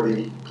responsible for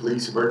the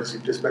police emergency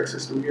dispatch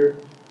system here.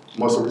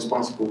 I'm also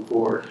responsible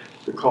for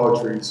the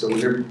call trees. So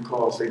whenever you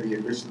call, say, the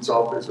admissions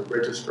office or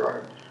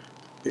registrar,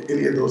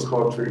 any of those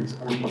call trees,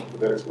 I'm responsible for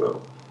that as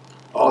well.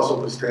 I also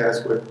was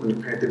tasked with,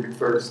 when the pandemic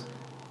first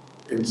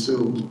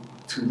ensued,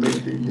 to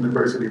make the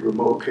university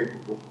remote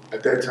capable.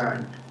 At that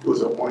time, it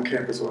was on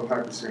campus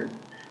 100%.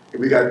 And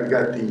we got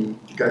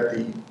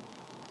the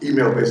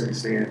email basically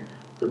saying,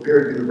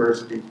 prepare the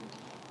university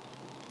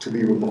to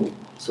be remote.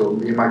 So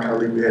me and my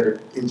colleague, we had to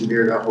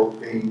engineer that whole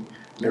thing,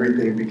 and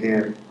everything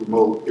began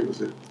remote. It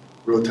was a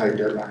real tight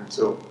deadline.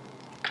 So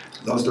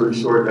long story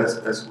short,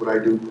 that's what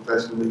I do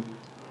professionally,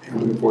 and I'm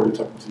looking forward to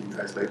talking to you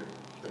guys later.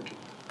 Thank you.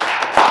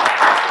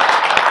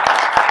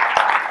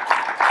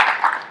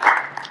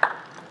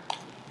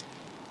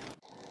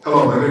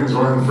 Hello, my name is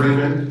Ron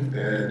Freeman,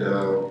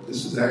 and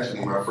this is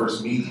actually my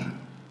first meeting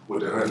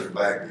with the 100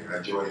 Black Men.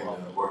 I joined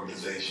the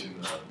organization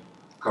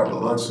a couple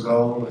of months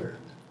ago, and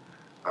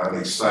I'm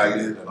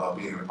excited about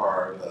being a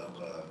part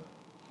of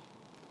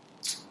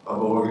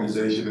an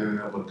organization and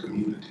of a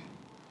community.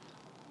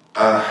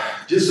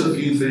 Just a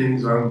few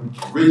things. I'm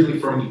originally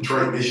from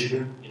Detroit,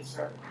 Michigan,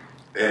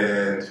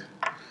 and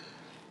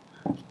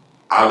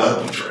I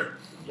love Detroit,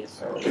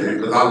 okay,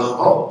 because I love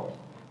home,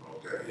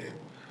 okay,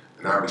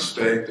 and I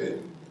respect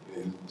and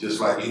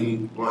just like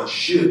anyone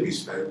should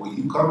respect where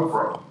you come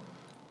from.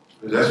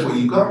 That's where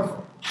you come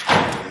from.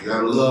 You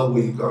gotta love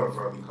where you come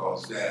from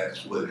because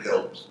that's what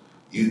helps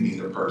you be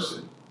the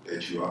person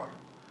that you are.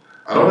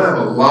 I don't have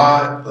a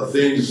lot of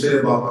things to say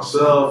about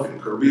myself and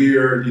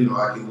career, you know,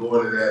 I can go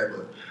into that,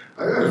 but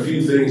I got a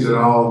few things that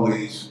I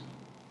always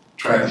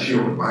try to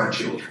share with my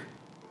children,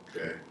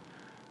 okay?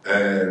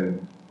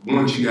 And I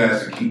want you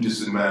guys to keep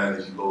this in mind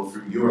as you go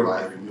through your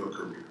life and your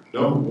career.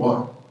 Number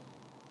one,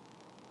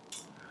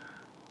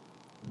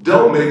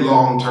 don't make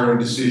long-term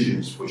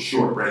decisions for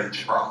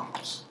short-range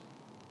problems.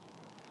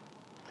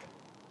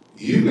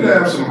 You can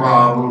have some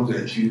problems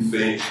that you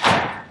think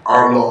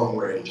are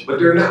long-range, but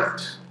they're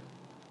not.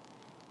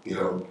 You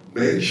know,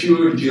 make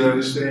sure that you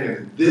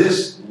understand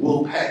this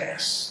will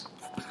pass.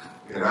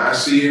 And I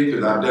see it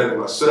because I've done it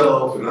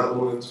myself and other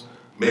ones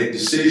make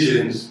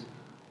decisions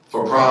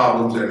for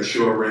problems that are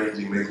short-range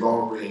and make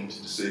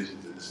long-range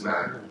decisions and it's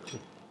not.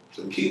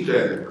 So keep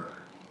that in mind.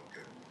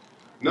 Okay.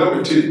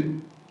 Number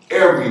two,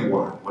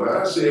 everyone, when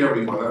I say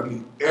everyone, I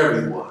mean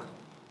everyone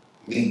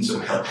needs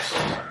some help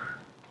sometimes.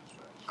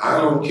 I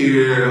don't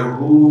care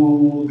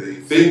who they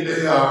think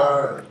they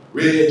are,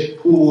 rich,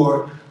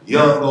 poor,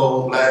 young,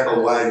 old, black,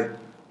 or white.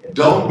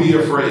 Don't be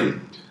afraid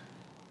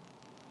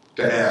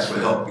to ask for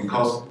help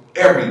because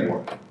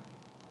everyone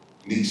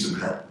needs some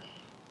help.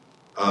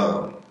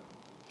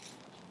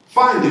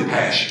 Find your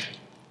passion.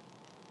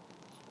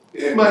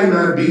 It might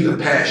not be the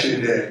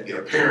passion that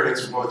your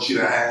parents want you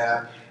to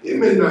have. It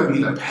may not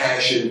be the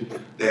passion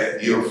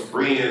that your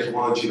friends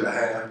want you to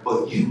have,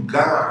 but you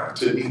got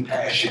to be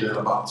passionate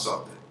about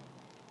something.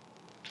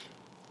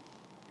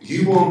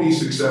 You won't be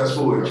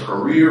successful in a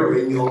career or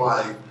in your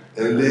life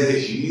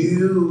unless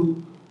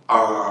you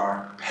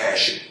are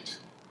passionate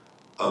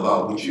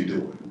about what you're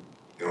doing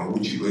and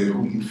what you and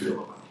who you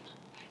feel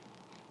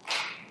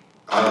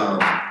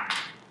about.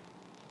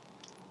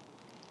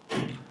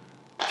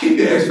 Keep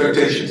your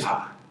expectations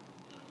high.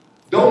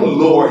 Don't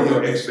lower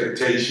your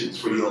expectations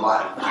for your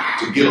life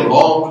to get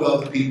along with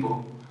other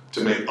people,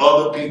 to make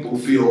other people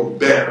feel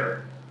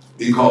better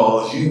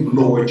because you've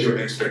lowered your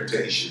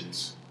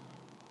expectations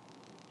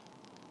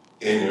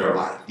in your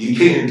life. You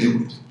can't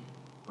do it,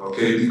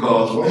 okay?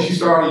 Because once you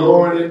start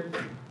lowering it,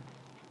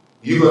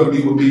 you're going to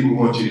be what people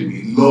want you to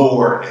be.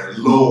 Lower and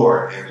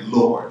lower and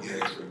lower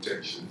your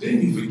expectations.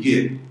 Then you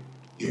forget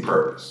your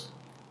purpose.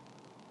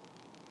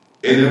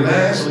 And then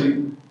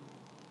lastly,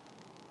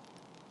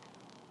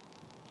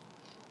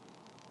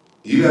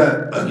 you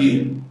got,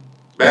 again,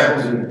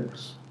 battles and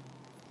wars.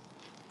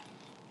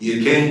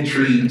 You can't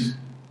treat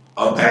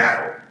a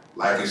battle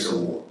like it's a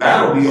war.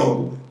 Battle will be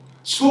over with.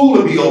 School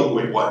will be over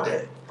with one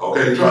day.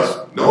 Okay, trust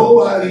me.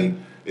 Nobody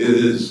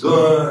has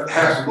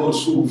to go to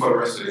school for the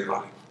rest of their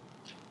life.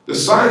 The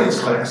science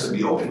class will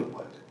be over with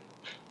one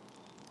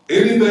day.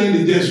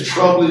 Anything that's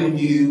troubling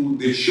you,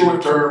 the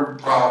short-term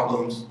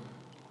problems,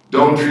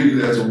 don't treat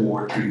it as a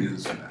war, treat it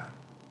as a battle.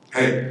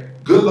 Hey,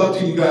 good luck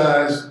to you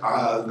guys.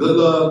 Good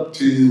luck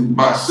to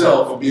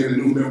myself for being a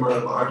new member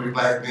of 100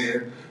 Black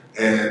Men.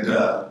 And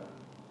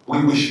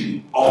we wish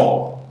you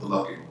all the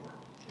luck in the world.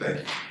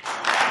 Thank you.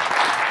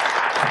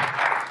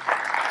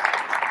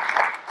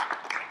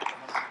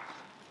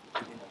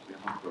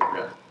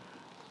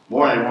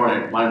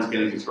 Morning. My name is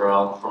Kennedy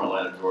Terrell. I'm from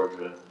Atlanta,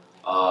 Georgia.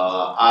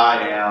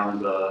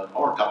 I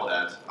work a couple of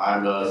hats.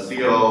 I'm the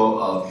CEO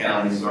of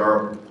Canada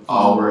Syrup.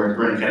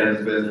 We're in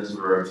Canada's business.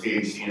 We're a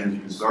THC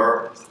infused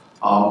syrup.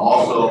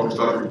 Also a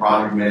construction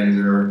project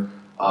manager.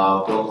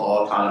 Built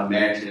all kind of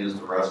mansions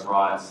to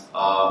restaurants.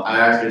 I'm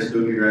actually a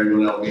student here at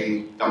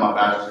UNLV. Got my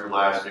bachelor's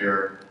last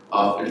year.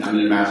 I'm in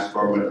the master's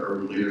program in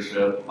urban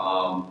leadership.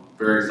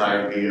 Very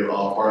excited to be a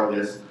part of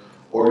this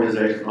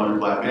organization, 100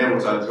 Black Men,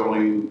 which I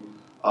joined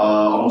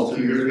almost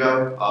 2 years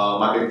ago.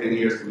 My big thing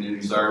here is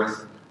community service.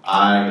 When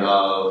I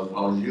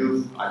was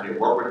youth, I did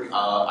work with the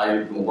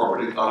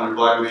 100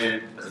 Black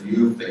Men as a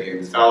youth. They gave me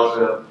a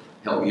scholarship,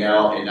 helped me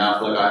out, and now I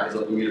feel like it's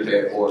up to me to pay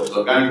it forward. So if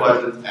you got any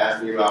questions,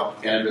 ask me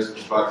about cannabis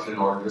construction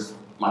or just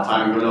my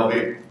time in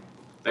UNLV.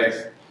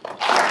 Thanks.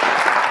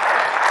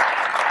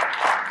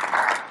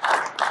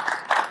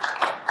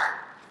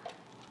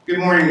 Good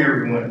morning,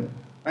 everyone.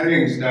 My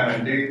name is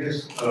Don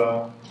Davis.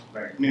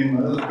 Like me and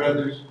my other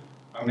brothers,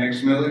 I'm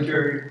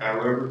ex-military,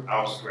 however,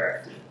 I was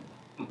drafted.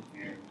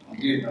 And I'm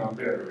getting on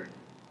veteran.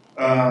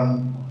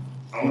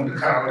 I went to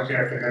college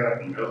after I got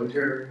out of the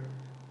military.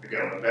 I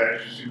got my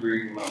bachelor's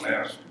degree and my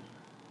master's.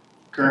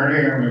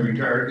 Currently, I'm a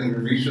retired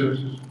human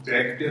resources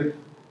executive.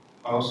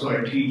 Also,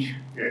 I teach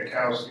at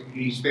Cal State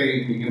East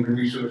Bay in the Human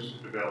Resources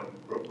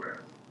Development Program.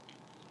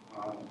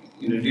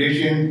 In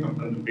addition, I'm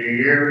from the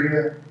Bay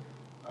Area.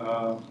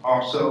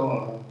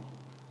 Also,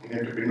 an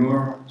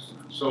entrepreneur, it's a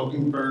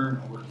consulting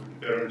firm. I work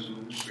with the Veterans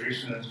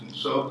Administration as a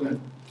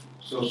consultant,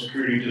 Social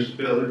Security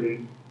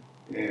Disability,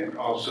 and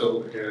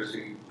also as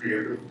a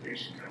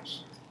rehabilitation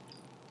counselor.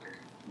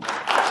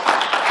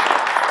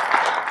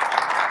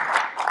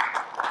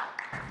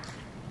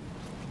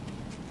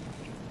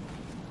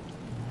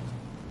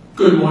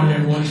 Good morning,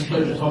 everyone. It's a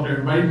pleasure to talk to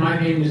everybody. My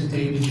name is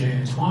David J.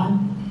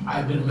 Antoine.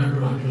 I've been a member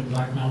of 100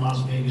 Black Men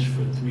Las Vegas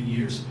for 3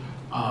 years.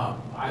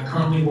 I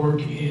currently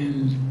work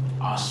in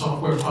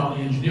software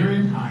quality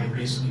engineering. I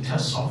basically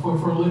test software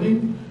for a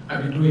living.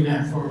 I've been doing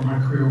that for my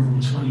career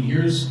over 20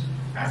 years.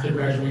 After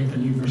graduating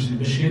from the University of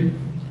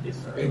Michigan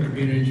in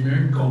computer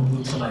engineering, go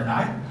blue till I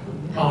die.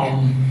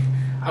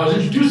 I was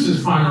introduced to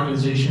this fine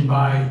organization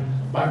by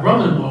my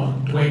brother-in-law,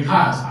 Dwayne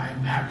Cox. I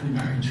am happily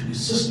married to his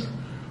sister.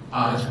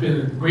 It's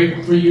been a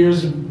great 3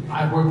 years.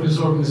 I've worked with this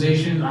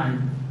organization. I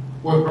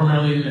work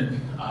primarily in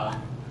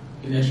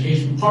the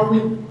education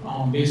department.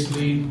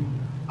 Basically,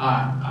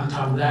 on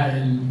top of that,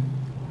 and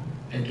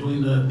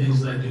doing the things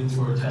that I do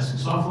for testing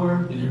software.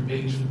 Been here in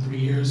Vegas for 3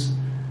 years.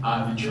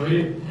 I've enjoyed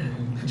it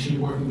and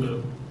continue working with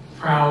a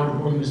proud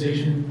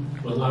organization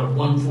with a lot of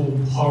wonderful,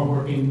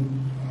 hardworking,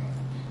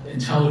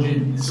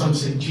 intelligent, and some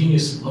say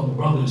genius level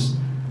brothers.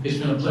 It's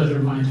been a pleasure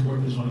of mine to work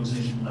with this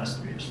organization for the last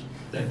 3 years.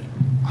 Thank you.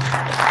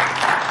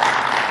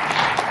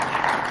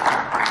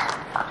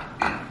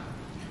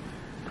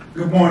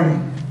 Good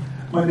morning.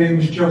 My name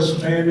is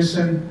Joseph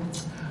Anderson.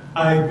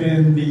 I've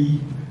been the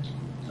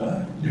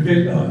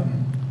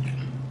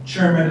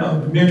chairman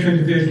of the mentoring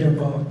division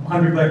of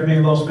 100 Black Men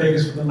in Las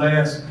Vegas for the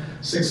last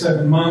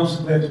 6-7 months.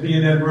 Glad to be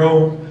in that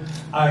role.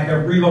 I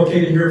have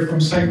relocated here from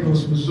St.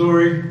 Louis,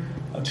 Missouri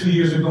 2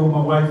 years ago, my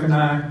wife and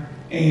I,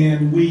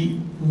 and we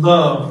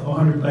love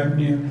 100 Black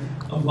Men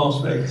of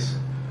Las Vegas.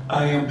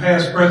 I am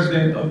past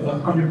president of the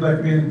 100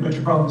 Black Men in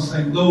Metropolitan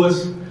St.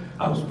 Louis.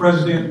 I was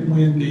president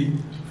when the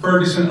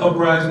Ferguson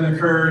uprising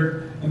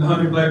occurred, and the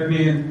 100 Black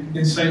Men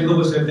in St.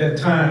 Louis at that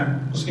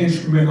time was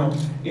instrumental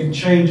in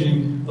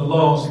changing the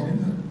laws in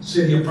the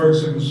city of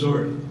Ferguson,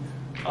 Missouri.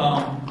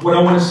 What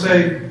I want to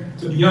say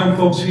to the young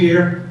folks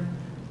here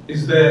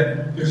is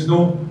that there's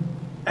no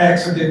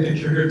accident that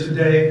you're here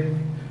today.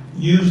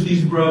 Use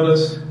these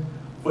brothers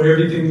for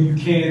everything you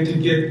can to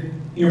get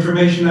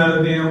information out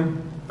of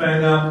them,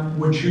 find out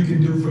what you can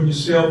do for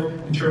yourself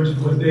in terms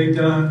of what they've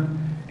done,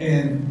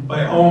 and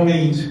by all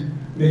means,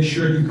 make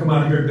sure you come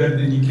out of here better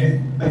than you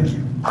can. Thank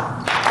you.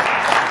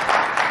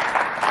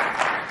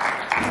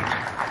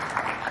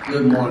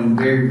 Good morning.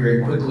 Very,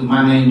 very quickly.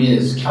 My name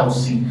is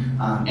Kelsey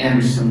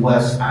Anderson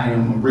West. I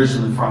am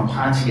originally from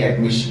Pontiac,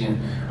 Michigan.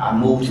 I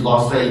moved to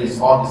Las Vegas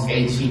August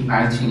 18,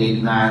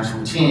 1989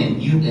 to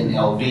attend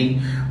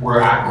UNLV,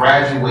 where I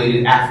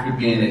graduated after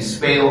being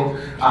expelled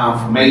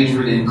from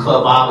majoring in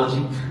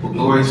clubology. But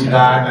glory to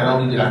God, not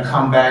only did I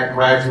come back,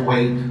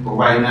 graduate, but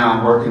right now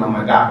I'm working on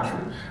my doctorate.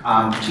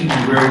 Keep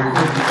it very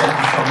quickly, thank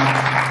you so much.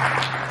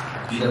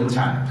 Beat up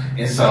time.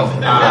 And so, to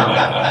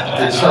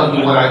tell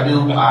you what I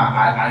do,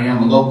 I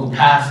am a local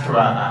pastor.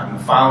 I'm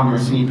the founder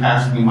and senior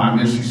pastor of my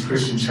ministry's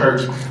Christian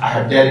Church. I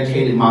have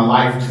dedicated my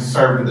life to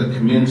serving the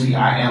community.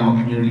 I am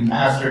a community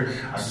pastor.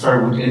 I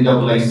serve with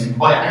NAACP.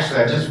 Well, actually,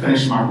 I just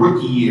finished my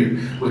rookie year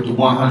with the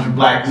 100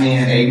 Black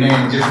Men.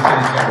 Amen. Just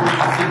finished that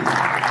rookie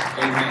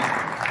season. Amen.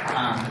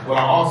 But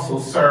I also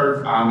serve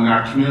in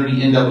our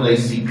community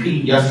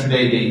NAACP.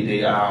 Yesterday,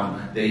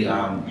 they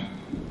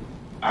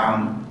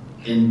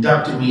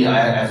inducted me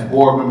as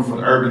board member for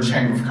the Urban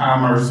Chamber of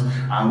Commerce.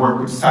 I work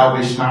with the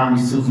Salvation Army,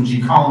 Susan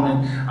G.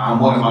 Coleman.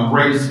 One of my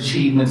greatest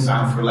achievements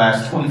for the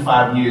last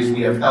 25 years,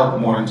 we have helped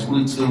more than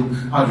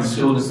 2,200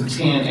 students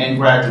attend and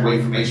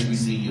graduate from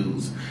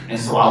HBCUs. And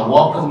so I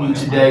welcome you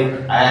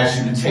today. I ask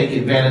you to take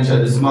advantage of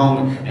this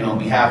moment, and on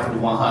behalf of the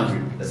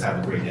 100, let's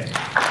have a great day.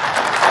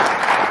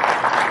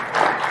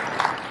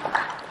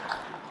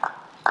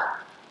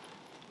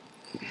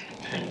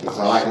 That's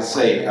all I can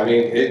say. I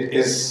mean,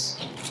 it's,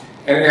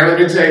 and let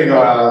me tell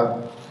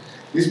you,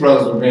 these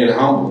brothers were being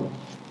humble.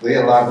 They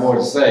had a lot more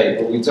to say,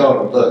 but we told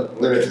them,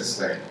 look, limit this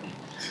thing.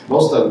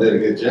 Most of them did a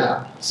good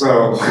job.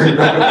 So,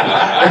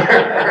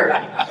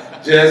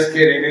 just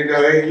kidding. You know,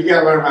 you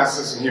gotta learn my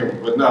sense of humor,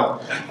 but no.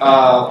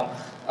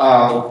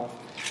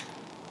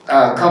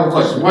 A couple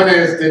questions. One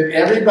is, did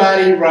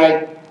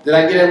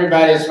I get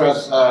everybody as far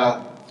as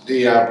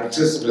the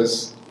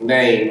participants'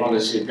 name on the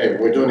sheet of paper?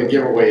 We're doing a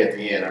giveaway at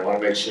the end. I want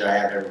to make sure I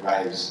have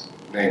everybody's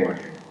name on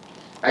here.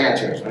 I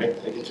got yours, right?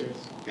 Did I get yours?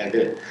 Yeah, I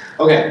did.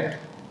 Okay.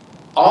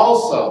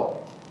 Also,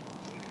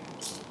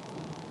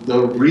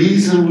 the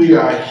reason we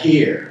are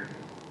here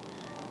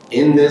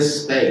in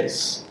this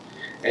space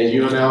and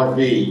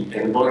UNLV,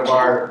 and one of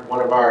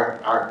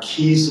our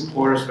key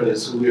supporters for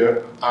this, who we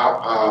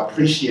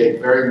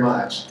appreciate very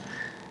much,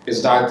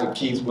 is Dr.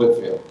 Keith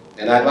Whitfield.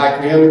 And I'd like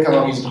for him to come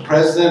up. He's the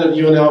president of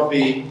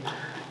UNLV.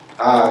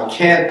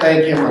 Can't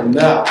thank him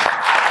enough.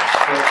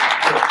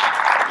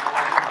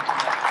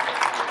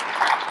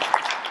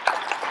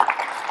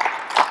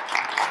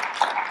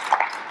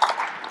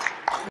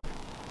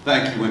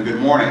 Thank you and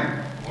good morning.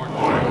 Good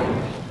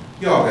morning.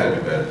 Y'all gotta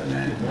do better than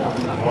that. Good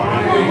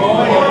morning.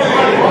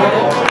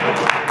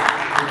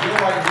 If you're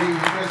like me, you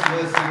just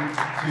listened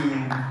to,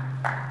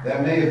 that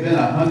may have been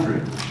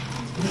 100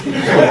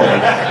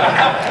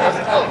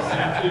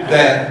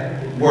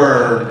 that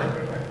were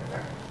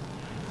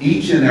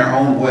each in their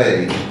own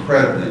way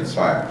incredibly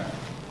inspiring.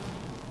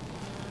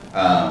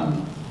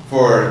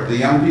 For the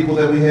young people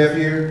that we have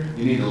here,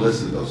 you need to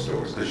listen to those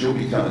stories because you'll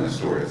be telling a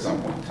story at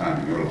some point in time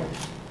in your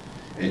life.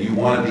 And you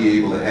want to be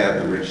able to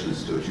have the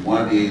richness to it. You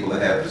want to be able to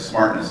have the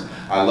smartness.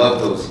 I love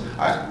those.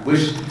 I'm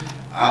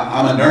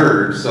a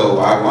nerd, so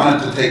I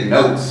wanted to take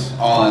notes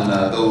on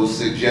those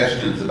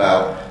suggestions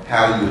about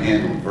how you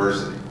handle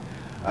adversity.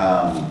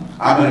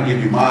 I'm going to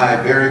give you my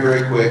very,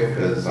 very quick,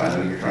 because I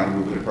know you're trying to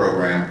move in the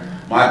program,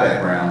 my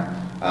background.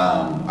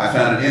 I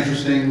found it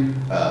interesting,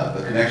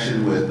 the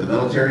connection with the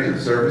military and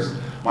the service.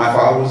 My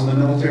father was in the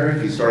military.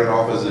 He started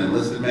off as an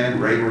enlisted man,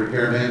 radio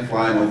repairman,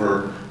 flying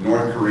over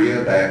North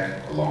Korea back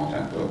a long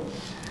time ago.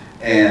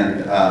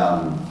 And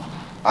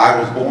I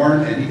was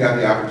born, and he got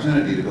the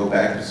opportunity to go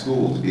back to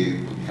school to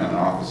become an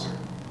officer.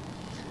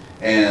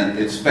 And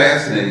it's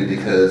fascinating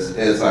because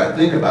as I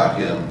think about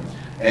him,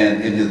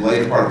 and in his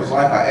later part of his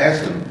life, I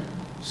asked him,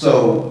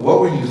 so what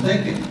were you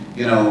thinking?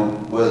 You know,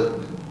 were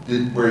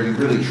you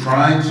really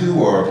trying to,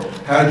 or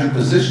how did you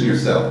position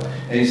yourself?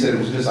 And he said it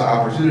was just an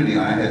opportunity,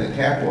 and I had to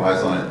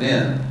capitalize on it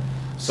then.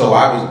 So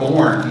I was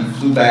born, he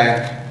flew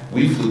back,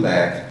 we flew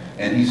back,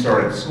 and he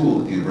started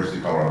school at the University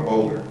of Colorado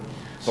Boulder.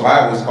 So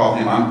I always call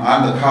him,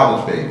 I'm the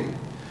college baby.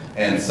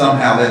 And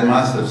somehow that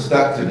must have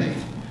stuck to me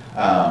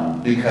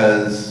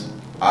because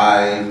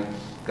I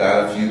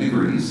got a few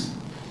degrees.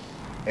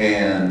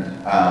 And,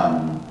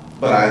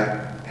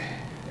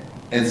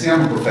 see,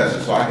 I'm a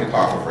professor, so I could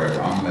talk for forever.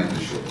 I'm gonna make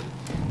this short.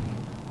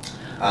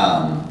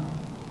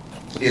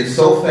 It's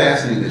so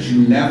fascinating that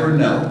you never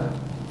know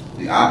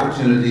the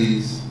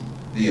opportunities,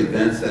 the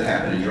events that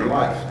happen in your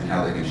life and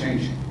how they can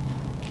change you.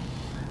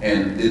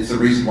 And it's the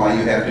reason why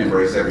you have to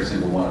embrace every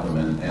single one of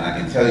them. And I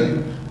can tell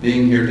you,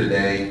 being here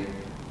today,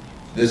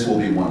 this will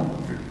be one of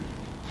them for you.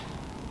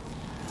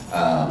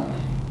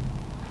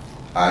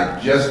 I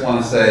just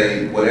want to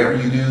say, whatever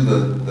you do,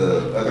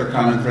 the other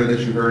common thread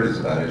that you heard is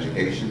about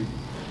education.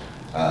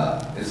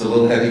 It's a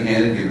little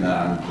heavy-handed, given that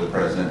I'm the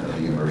president of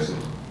the university,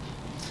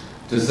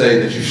 to say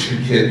that you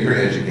should get your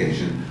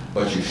education,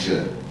 but you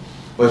should.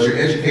 But your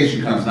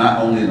education comes not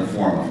only in the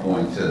form of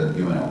going to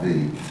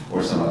UNLV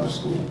or some other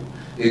school.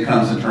 It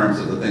comes in terms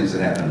of the things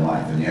that happen in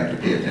life, and you have to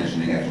pay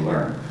attention, you have to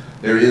learn.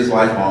 There is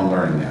lifelong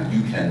learning now.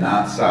 You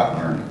cannot stop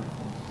learning.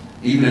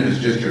 Even if it's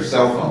just your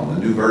cell phone, the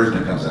new version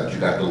that comes out, you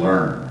got to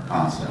learn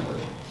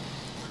constantly.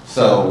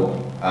 So,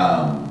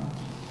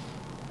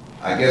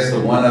 I guess the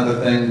one other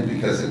thing,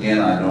 because again,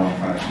 I know I'm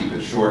trying to keep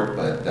it short,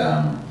 but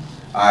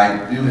I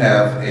do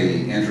have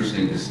an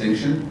interesting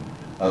distinction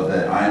of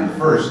that I am the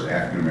first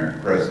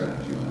African-American president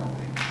of UNLV.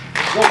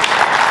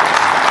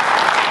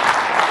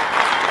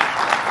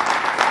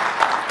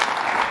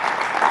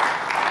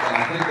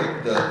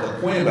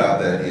 The point about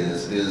that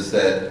is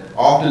that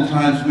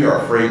oftentimes we are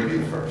afraid to be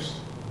the first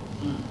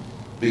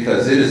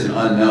because it is an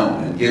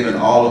unknown, and given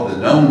all of the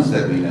knowns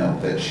that we know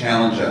that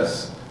challenge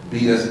us,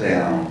 beat us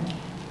down,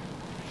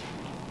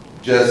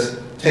 just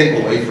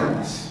take away from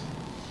us,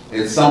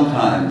 it's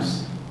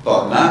sometimes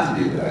thought not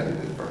to do what I did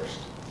at first.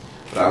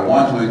 But I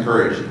want to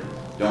encourage you,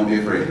 don't be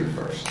afraid to be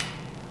first,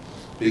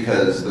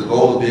 because the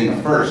goal of being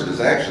a first is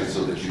actually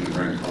so that you can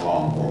bring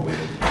along more with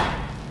you.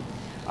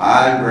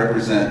 I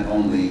represent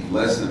only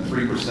less than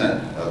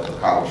 3% of the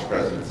college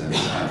presidents in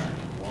this country.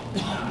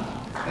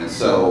 And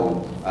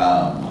so,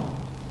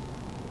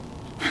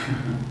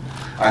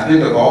 I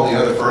think of all the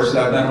other firsts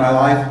that I've done in my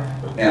life,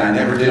 and I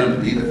never did them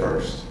to be the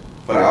first,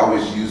 but I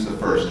always use the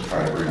first to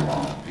try to bring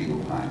along people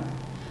behind me.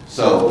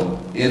 So,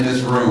 in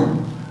this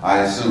room,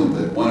 I assume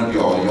that one of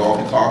y'all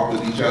can talk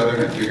with each other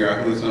and figure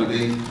out who it's going to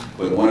be,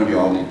 but one of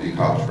y'all need to be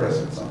college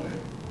president someday,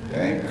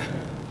 okay?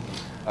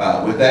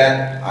 With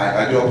that,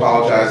 I do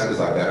apologize because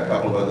I've got a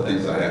couple of other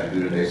things that I have to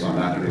do today, so I'm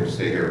not going to be able to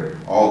stay here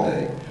all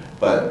day.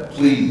 But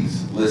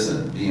please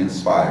listen, be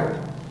inspired.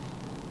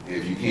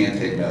 If you can,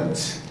 take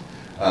notes.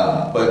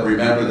 But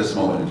remember this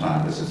moment in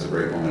time. This is a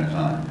great moment in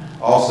time.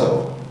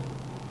 Also,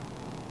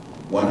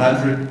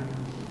 100,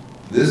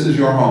 this is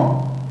your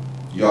home.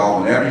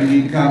 Y'all, whenever you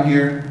need to come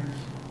here,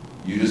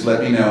 you just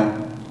let me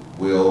know.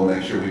 We'll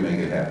make sure we make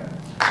it happen.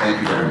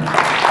 Thank you very much.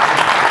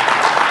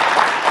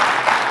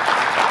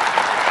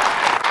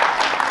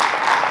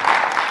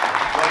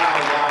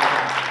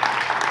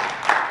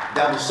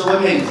 That was so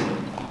amazing.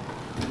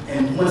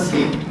 And once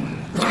again,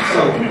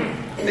 so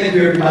Thank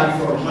you everybody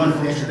for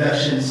wonderful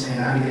introductions,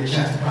 and I get a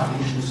chance to probably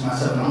introduce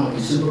myself, and I'm going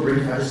to be super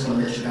brief. I just want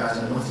to let you guys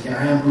know once again,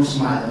 I am Bruce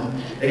Milo.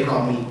 They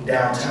call me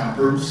Downtown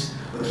Bruce,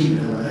 but keep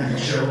it a 100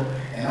 show.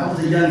 And I was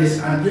the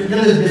youngest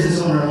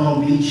business owner in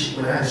Long Beach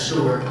when I had a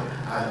store.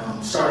 I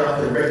started off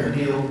with a record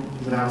deal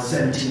when I was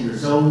 17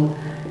 years old.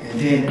 And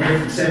then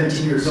from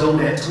 17 years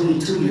old, at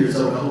 22 years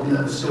old, I opened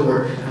up a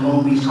store in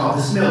Long Beach called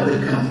the Smell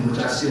Good Company,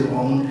 which I still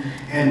own.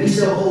 And we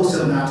sell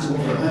wholesale now to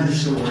over 100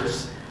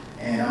 stores.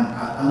 And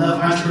I love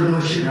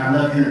entrepreneurship, and I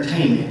love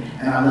entertainment,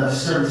 and I love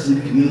servicing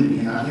the community.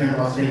 And I'm here in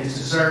Las Vegas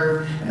to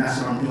serve, and that's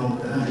what I'm doing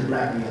with the 100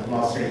 Black Men of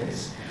Las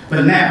Vegas.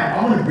 But now,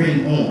 I want to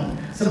bring on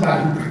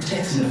somebody who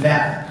protects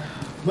Nevada.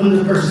 One of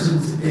the persons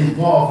who's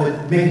involved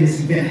with making this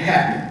event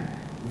happen.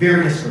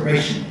 Very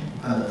inspirational.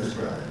 I love this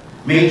brother.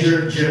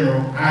 Major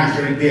General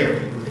Andre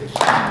Berry.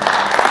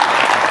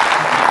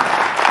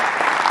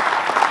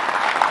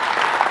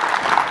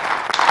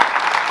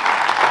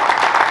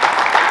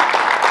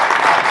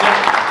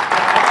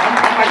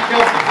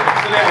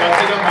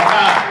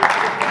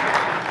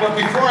 But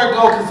before I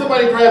go, can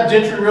somebody grab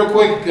Gentry real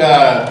quick? He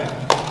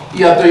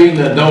out there eating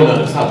a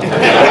donut or something.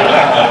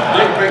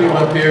 Bring him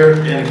up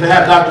here. And can I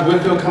have Dr.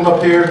 Whitfield come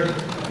up here?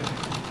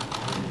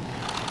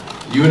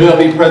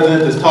 UNLV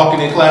president is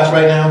talking in class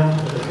right now.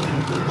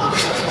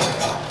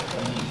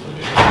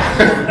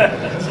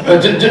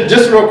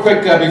 Just real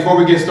quick before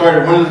we get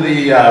started, one of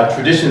the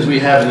traditions we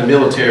have in the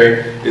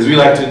military is we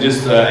like to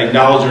just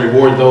acknowledge and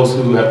reward those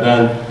who have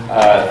done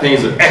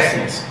things of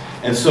excellence.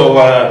 And so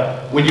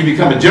when you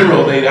become a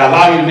general, they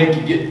allow you to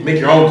make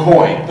your own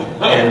coin.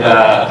 And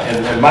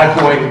my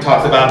coin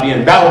talks about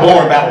being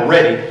battle-born,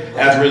 battle-ready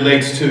as it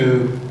relates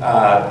to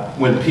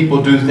when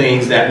people do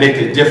things that make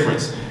a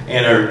difference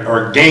and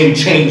are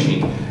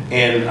game-changing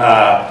and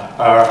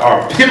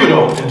are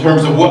pivotal in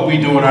terms of what we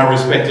do in our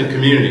respective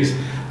communities.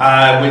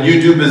 When you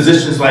do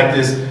positions like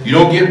this, you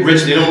don't get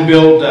rich, they don't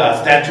build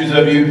statues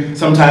of you,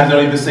 sometimes they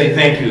don't even say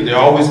thank you. They're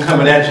always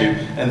coming at you,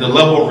 and the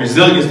level of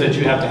resilience that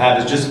you have to have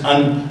is just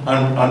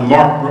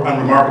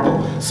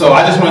unremarkable. So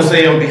I just want to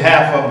say on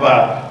behalf of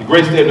the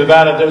great state of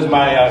Nevada, there's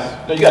my,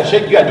 no, you got to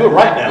shake, you got to do it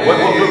right now.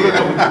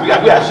 We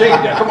got to shake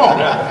that, come on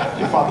now.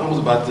 Your father knows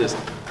about this.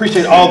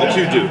 Appreciate all that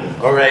you do,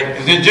 all right?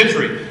 And then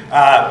Gentry,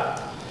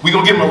 we're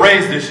going to give him a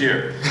raise this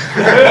year.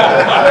 Give him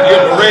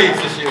a raise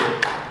this year.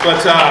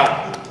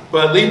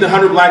 But lead the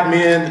 100 Black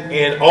Men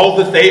and all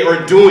that they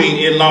are doing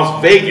in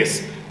Las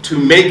Vegas to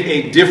make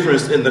a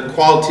difference in the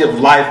quality of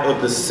life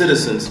of the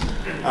citizens.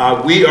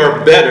 We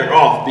are better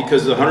off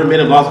because the 100 Men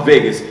of Las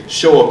Vegas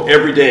show up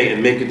every day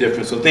and make a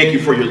difference. So thank you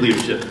for your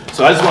leadership.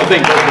 So I just want to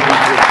thank both of you for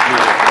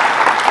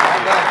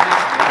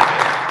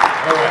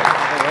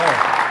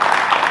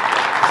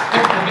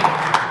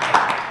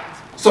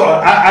So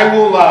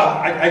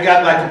I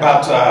got like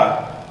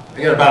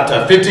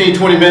about 15,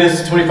 20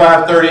 minutes,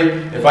 25, 30.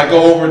 If I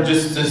go over,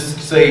 just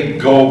say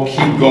go,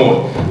 keep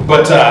going.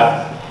 But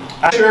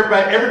I'm sure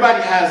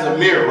everybody has a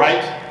mirror,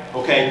 right?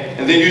 Okay,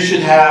 and then you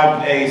should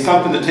have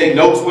something to take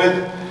notes with.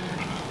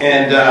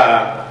 And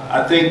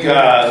I think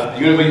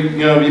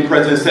UNLV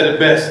president said it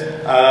best.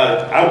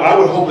 I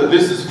would hope that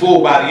this is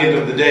full by the end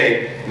of the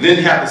day. And then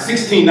you have the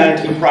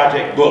 1619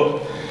 project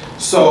book.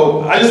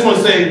 So I just want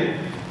to say,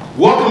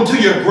 welcome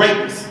to your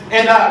greatness.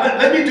 And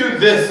let me do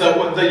this.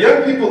 The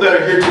young people that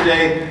are here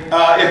today,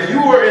 if you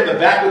are in the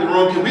back of the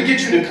room, can we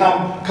get you to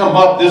come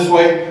up this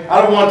way?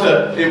 I don't want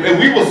to, and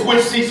we will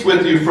switch seats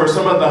with you for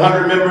some of the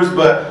 100 members,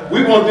 but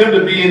we want them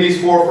to be in these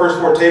first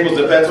four tables,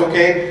 if that's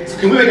okay. So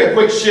can we make a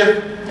quick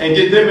shift and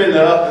get them in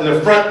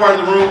the front part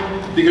of the room?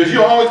 Because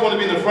you always want to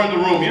be in the front of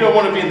the room. You don't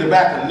want to be in the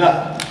back of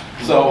nothing.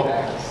 So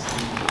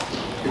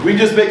if we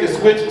just make a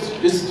switch,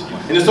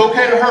 and it's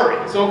okay to hurry.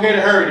 It's okay to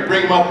hurry to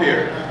bring them up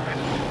here.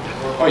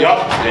 Oh, y'all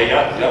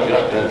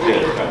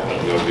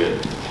good.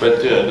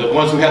 But the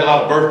ones who had a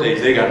lot of birthdays,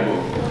 they got to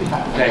move.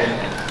 Okay.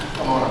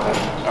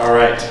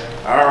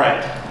 All right.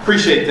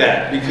 Appreciate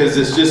that because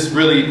it's just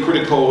really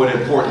critical and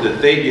important that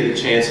they get a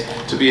chance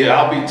to be.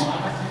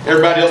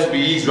 Everybody else will be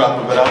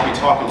eavesdropping, but I'll be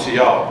talking to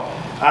y'all.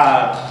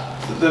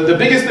 The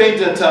biggest thing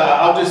that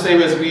I'll just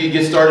say as we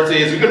get started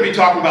today is we're going to be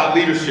talking about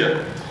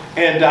leadership.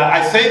 And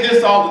I say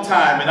this all the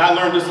time, and I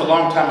learned this a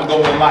long time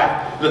ago in life,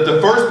 that the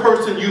first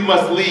person you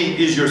must lead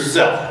is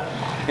yourself.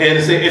 And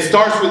it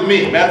starts with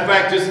me. Matter of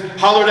fact, just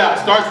holler it out.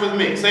 It starts with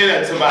me. Say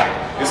that to somebody.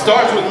 It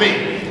starts with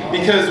me.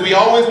 Because we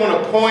always want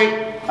to point,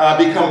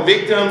 become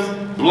victims,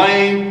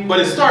 blame, but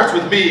it starts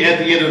with me at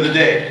the end of the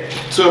day.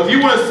 So if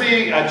you want to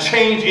see a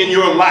change in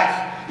your life,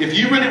 if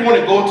you really want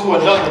to go to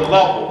another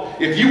level,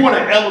 if you want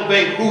to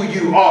elevate who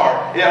you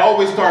are, it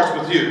always starts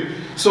with you.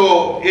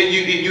 So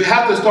you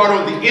have to start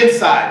on the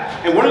inside.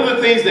 And one of the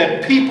things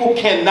that people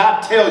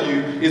cannot tell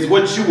you is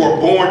what you were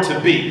born to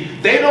be.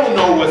 They don't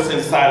know what's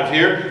inside of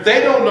here.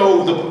 They don't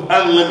know the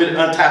unlimited,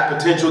 untapped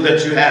potential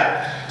that you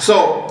have.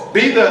 So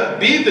be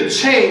the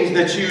change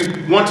that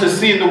you want to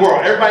see in the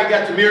world. Everybody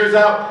got your mirrors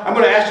out? I'm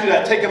going to ask you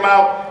to take them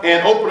out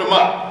and open them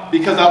up,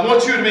 because I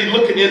want you to be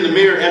looking in the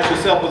mirror at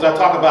yourself as I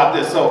talk about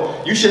this. So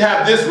you should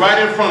have this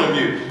right in front of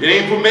you. It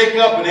ain't for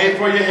makeup, it ain't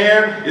for your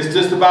hair. It's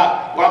just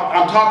about, well,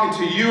 I'm talking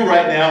to you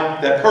right now,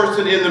 that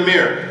person in the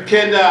mirror.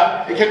 Can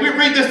we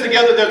read this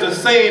together? There's a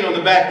saying on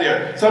the back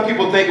there. Some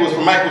people think it was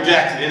from Michael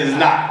Jackson. It is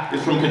not.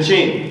 It's from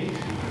Kachini.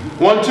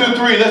 1, 2,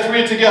 3. Let's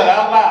read it together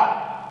out loud.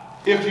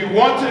 If you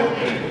want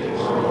to...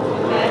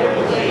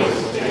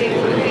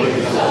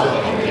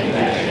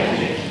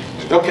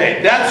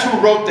 Okay, that's who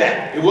wrote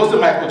that. It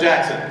wasn't Michael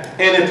Jackson.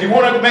 And if you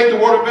want to make the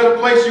world a better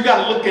place, you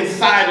got to look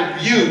inside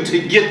of you to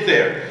get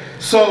there.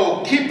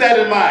 So keep that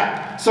in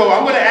mind. So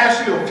I'm going to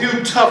ask you a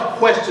few tough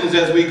questions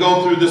as we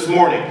go through this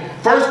morning.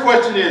 First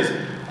question is,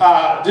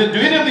 do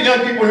any of the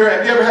young people here,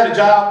 have you ever had a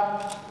job?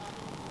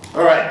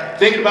 All right,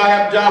 thinking about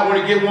having a job,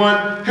 want to get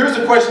one? Here's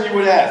the question you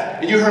would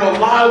ask. And you heard a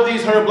lot of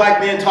these 100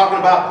 black men talking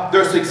about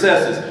their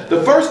successes.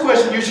 The first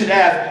question you should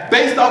ask,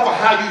 based off of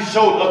how you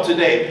showed up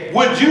today,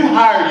 would you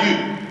hire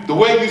you? The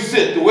way you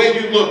sit, the way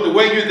you look, the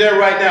way you're there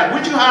right now,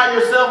 would you hire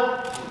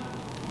yourself?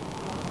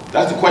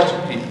 That's the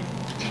question, Pete.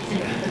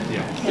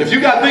 If you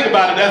got to think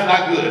about it, that's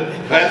not good.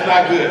 That's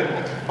not good.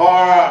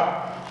 Or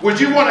would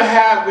you want to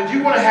have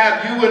you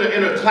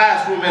in a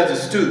classroom as a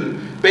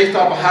student, based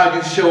off of how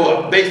you show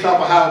up, based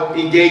off of how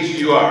engaged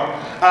you are?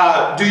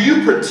 Do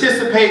you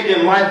participate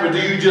in life, or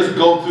do you just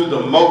go through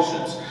the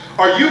motions?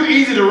 Are you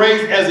easy to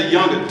raise as a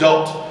young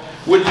adult?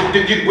 Would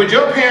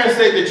your parents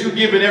say that you're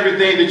giving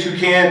everything that you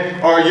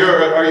can, or your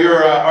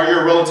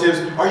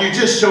relatives? Are you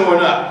just showing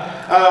up?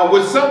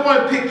 Would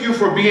someone pick you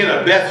for being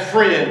a best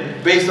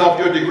friend based off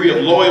your degree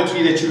of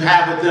loyalty that you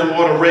have with them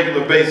on a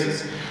regular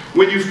basis?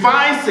 When you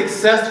find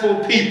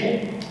successful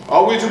people,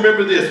 always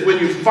remember this, when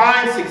you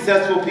find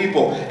successful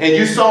people, and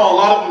you saw a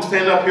lot of them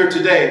stand up here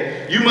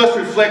today, you must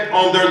reflect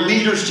on their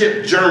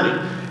leadership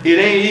journey. It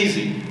ain't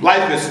easy.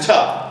 Life is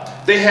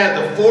tough. They had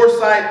the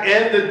foresight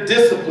and the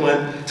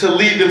discipline to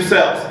lead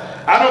themselves.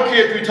 I don't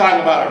care if you're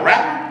talking about a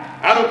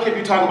rapper. I don't care if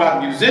you're talking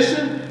about a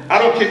musician. I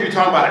don't care if you're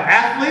talking about an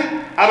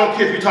athlete. I don't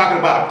care if you're talking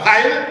about a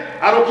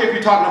pilot. I don't care if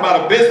you're talking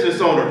about a business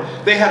owner.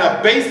 They had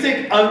a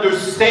basic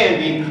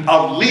understanding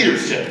of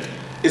leadership.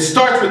 It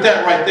starts with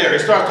that right there. It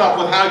starts off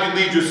with how you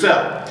lead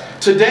yourself.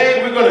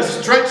 Today, we're going to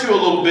stretch you a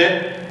little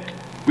bit.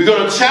 We're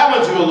going to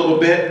challenge you a little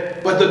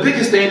bit. But the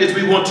biggest thing is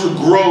we want to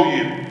grow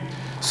you.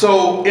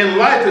 So in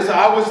life, as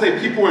I always say,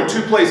 people are in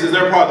two places.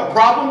 They're part of the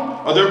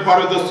problem, or they're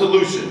part of the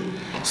solution.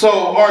 So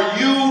are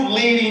you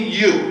leading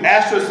you?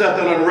 Ask yourself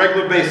that on a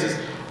regular basis.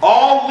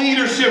 All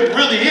leadership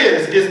really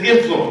is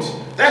influence.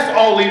 That's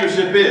all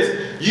leadership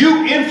is.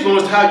 You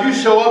influence how you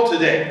show up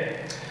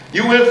today.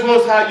 You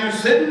influence how you're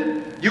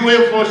sitting. You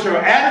influence your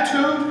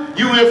attitude.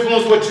 You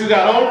influence what you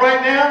got on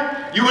right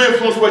now. You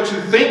influence what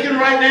you're thinking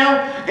right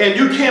now. And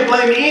you can't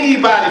blame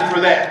anybody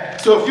for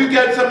that. So if you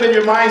got something in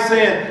your mind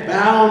saying,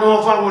 man, I don't know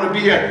if I want to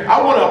be here,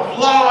 I want to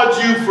applaud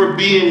you for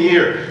being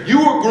here.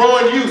 You are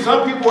growing you.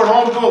 Some people are at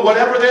home doing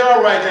whatever they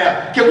are right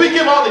now. Can we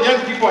give all the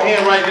young people a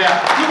hand right now?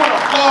 We want to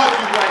applaud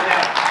you right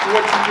now for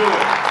what you're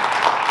doing.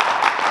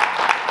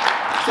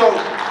 So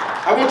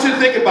I want you to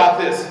think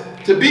about this.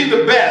 To be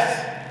the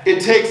best,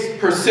 it takes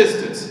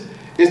persistence.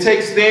 It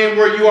takes staying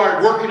where you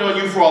are, working on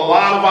you for a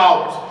lot of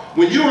hours.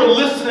 When you were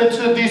listening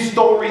to these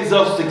stories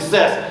of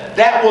success,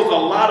 that was a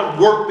lot of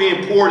work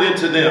being poured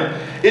into them.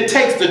 It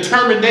takes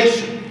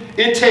determination.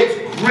 It takes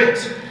grit.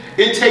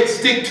 It takes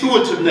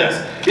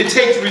stick-to-itiveness. It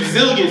takes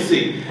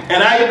resiliency.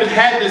 And I even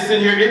had this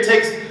in here. It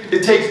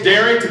takes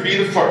daring to be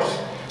the first.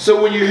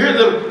 So when you hear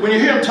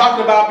them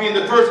talking about being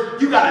the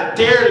first, you got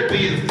to dare to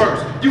be the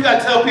first. You got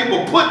to tell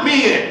people, put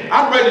me in.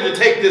 I'm ready to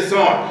take this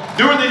on.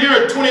 During the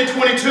year of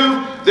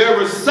 2022, there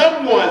was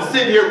someone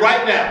sitting here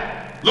right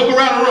now. Look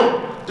around the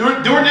room.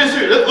 During this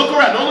year, look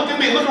around. Don't look at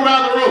me. Look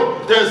around the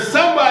room. There's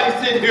somebody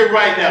sitting here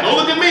right now. Don't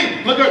look at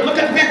me. Look at the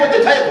people at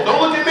the table.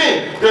 Don't look at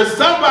me. There's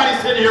somebody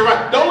sitting here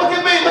right. Don't look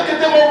at me. Look at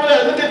them over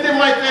there. Look at them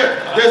right there.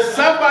 There's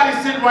somebody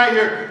sitting right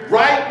here,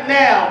 right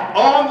now,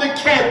 on the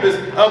campus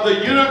of the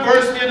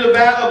University of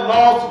Nevada,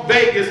 Las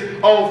Vegas,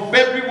 on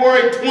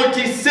February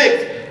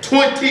 26th.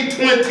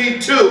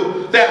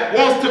 2022 that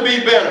wants to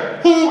be better.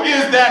 Who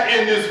is that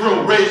in this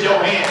room? Raise your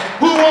hand.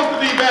 Who wants to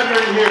be better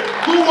in here?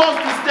 Who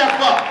wants to step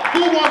up?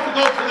 Who wants to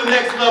go to the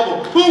next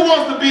level? Who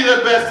wants to be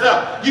their best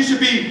self? Y'all should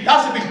be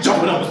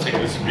jumping up and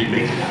saying it should be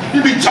me.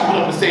 You should be jumping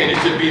up and saying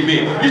it should be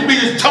me. You should be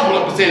just jumping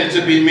up and saying it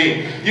should be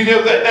me. You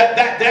know,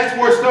 that's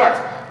where it starts.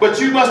 But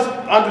you must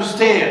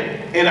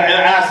understand, and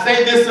I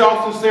say this in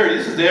all sincerity,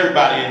 this is to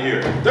everybody in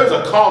here. There's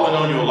a calling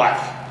on your life.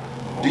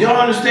 Do y'all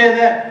understand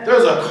that?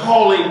 There's a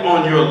calling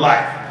on your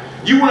life.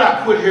 You were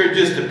not put here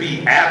just to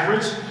be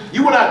average.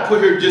 You were not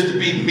put here just to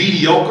be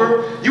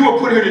mediocre. You were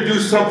put here to do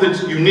something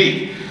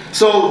unique.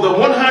 So the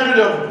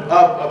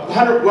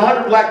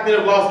 100 black men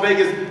of Las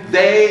Vegas,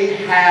 they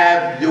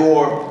have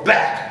your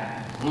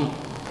back.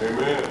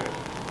 Amen.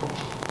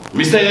 Let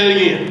me say that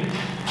again,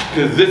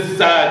 because this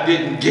side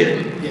didn't get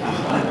it.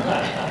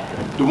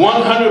 The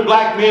 100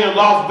 black men of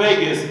Las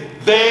Vegas,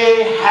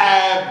 They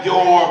have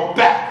your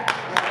back.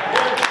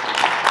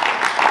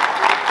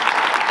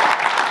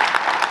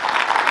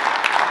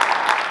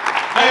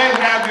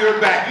 They have your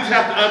back. You just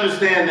have to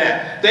understand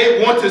that.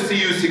 They want to see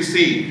you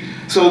succeed.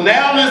 So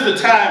now is the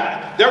time.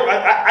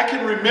 I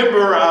can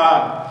remember,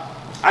 a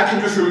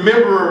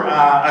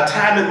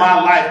time in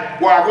my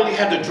life where I really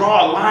had to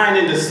draw a line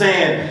in the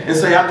sand and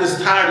say, I'm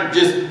just tired of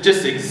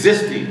just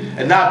existing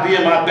and not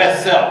being my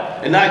best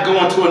self and not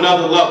going to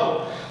another level.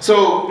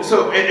 So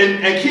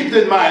keep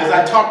in mind, as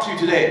I talk to you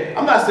today,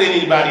 I'm not saying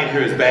anybody in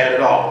here is bad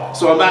at all.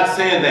 So I'm not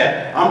saying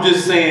that. I'm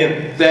just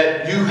saying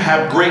that you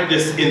have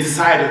greatness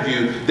inside of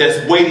you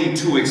that's waiting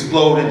to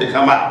explode and to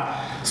come out.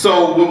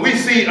 So when we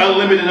see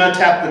unlimited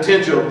untapped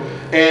potential,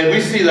 and we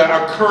see that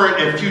our current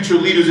and future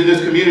leaders in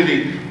this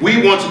community,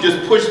 we want to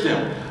just push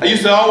them. I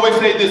used to always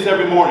say this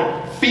every morning: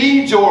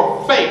 feed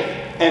your faith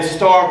and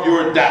starve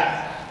your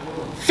doubt.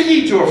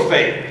 Feed your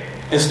faith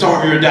and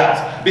starve your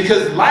doubts.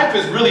 Because life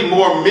is really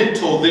more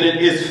mental than it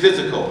is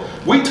physical.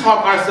 We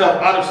talk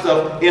ourselves out of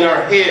stuff in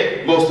our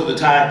head most of the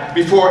time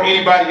before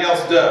anybody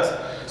else does.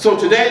 So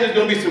today there's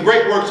going to be some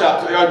great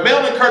workshops.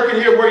 Mel and Kirk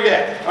in here, where you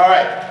at? All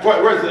right,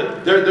 where's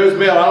it? There's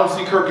Mel. I don't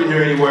see Kirk in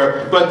here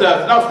anywhere. But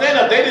no, stand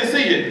up. They didn't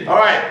see you. All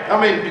right. I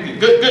mean,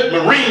 good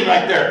Marine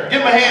right there.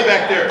 Give him a hand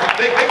back there.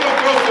 They going to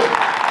throw some.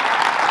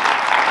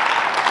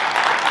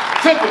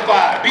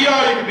 Simplify. Be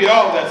all you can be.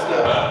 All that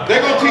stuff.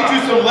 They're going to teach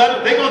you some.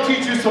 They're going to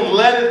teach you some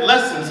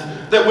lessons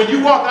that when you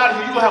walk out of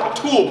here, you're going to have a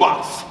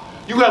toolbox.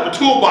 You have a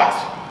toolbox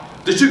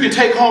that you can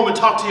take home and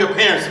talk to your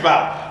parents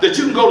about, that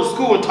you can go to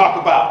school and talk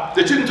about,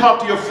 that you can talk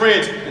to your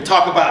friends and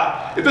talk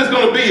about. If it's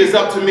going to be, it's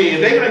up to me.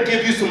 And they're going to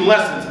give you some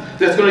lessons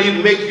that's going to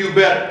even make you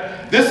better.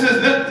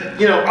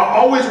 I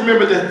always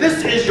remember that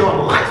this is your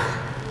life.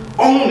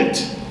 Own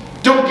it.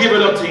 Don't give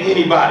it up to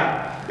anybody.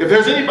 If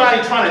there's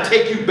anybody trying to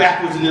take you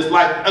backwards in this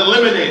life,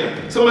 eliminate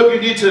them. Some of you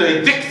need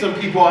to evict some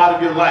people out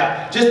of your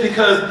life just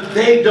because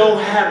they don't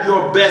have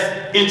your best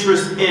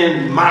interest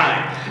in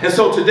mind. And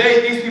so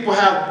today, these people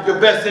have your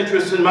best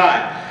interest in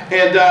mind.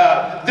 And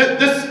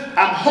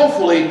I'm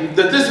hopefully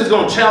that this is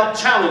going to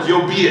challenge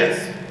your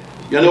BS.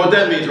 You know what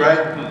that means,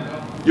 right?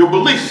 Your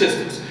belief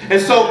systems.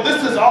 And so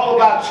this is all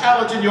about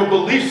challenging your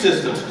belief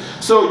systems.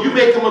 So you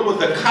may come up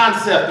with a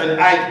concept, an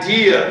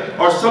idea,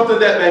 or something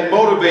that may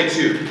motivate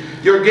you.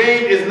 Your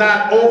game is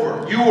not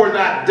over. You are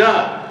not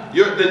done.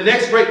 The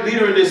next great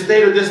leader in this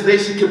state or this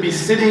nation can be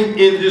sitting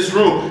in this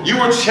room. You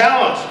were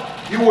challenged.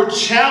 You were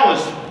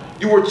challenged.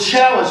 You were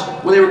challenged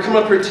when they were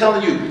coming up here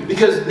telling you,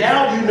 because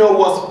now you know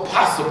what's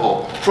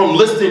possible from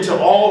listening to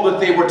all that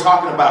they were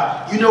talking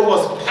about. You know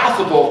what's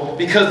possible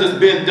because it's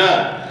been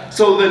done.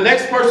 So the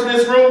next person in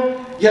this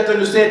room, you have to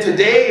understand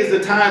today is the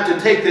time to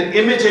take the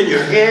image in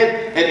your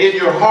head and in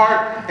your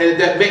heart and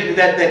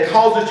that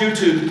causes you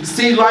to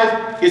see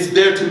life. It's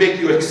there to make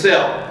you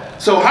excel.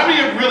 So how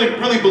many of you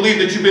really believe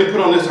that you've been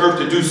put on this earth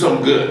to do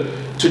something good?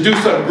 To do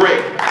something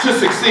great, to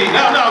succeed. No,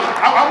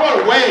 I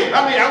want to wave.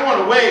 I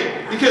want to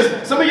wave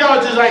because some of y'all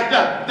are just like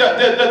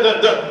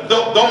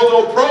those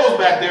old pros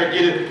back there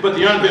get it, but the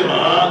young people,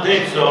 I don't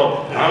think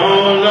so. I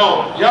don't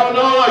know. Y'all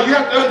know. You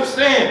have to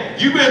understand.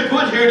 You've been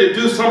put here to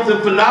do something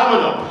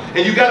phenomenal,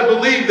 and you got to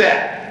believe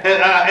that.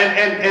 And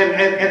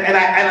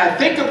I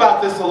think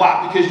about this a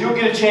lot because you'll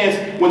get a chance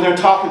when they're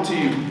talking to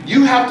you.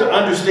 You have to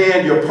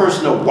understand your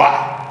personal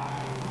why.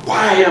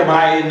 Why am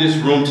I in this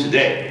room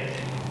today?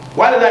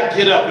 Why did I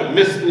get up and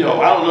miss, I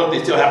don't know if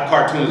they still have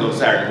cartoons on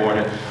Saturday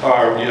morning,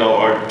 or,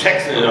 or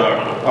Texan,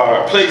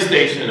 or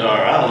PlayStation, or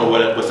I don't know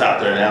what's out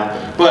there now.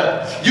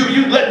 But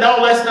you letting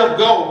all that stuff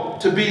go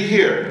to be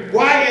here.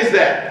 Why is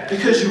that?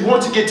 Because you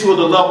want to get to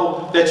the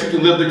level that you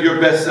can live your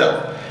best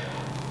self.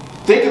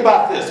 Think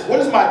about this. What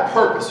is my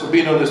purpose for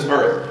being on this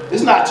earth?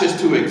 It's not just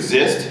to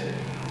exist.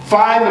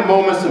 Find the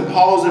moments and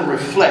pause and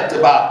reflect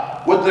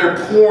about what they're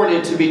pouring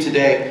into me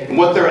today and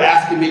what they're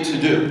asking me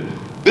to do.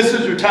 This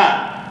is your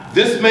time.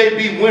 This may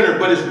be winter,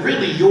 but it's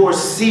really your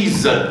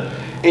season.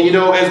 And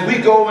as we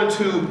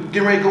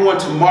get ready to go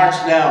into March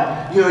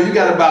now, you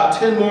got about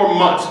 10 more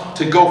months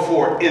to go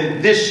for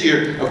in this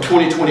year of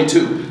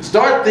 2022.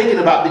 Start thinking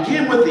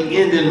begin with the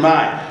end in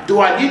mind. Do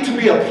I need to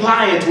be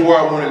applying to where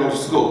I want to go to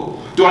school?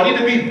 Do I need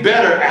to be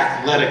better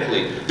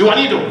athletically? Do I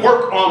need to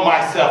work on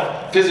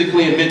myself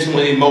physically and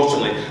mentally and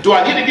emotionally? Do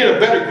I need to get a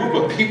better group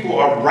of people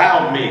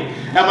around me?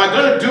 Am I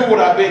going to do what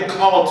I've been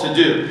called to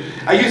do?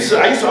 I used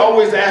to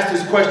always ask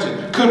this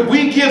question: could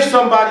we give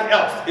somebody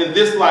else in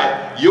this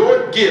life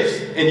your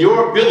gifts and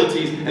your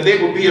abilities and they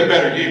will be a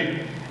better you?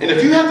 And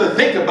if you have to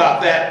think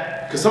about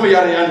that, because some of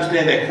y'all didn't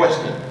understand that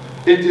question,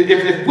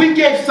 if we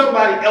gave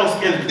somebody else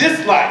in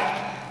this life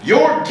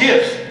your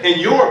gifts and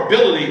your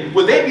ability,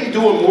 would they be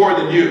doing more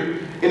than you?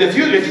 And if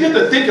you have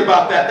to think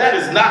about that, that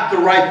is not the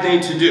right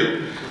thing to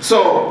do.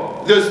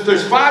 So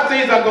there's 5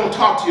 things I'm going to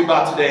talk to you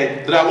about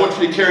today that I want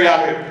you to carry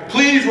out here.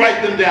 Please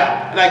write them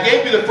down. And I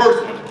gave you the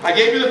first one.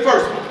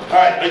 All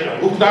right,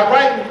 who's not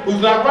writing? Who's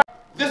not writing?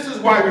 This is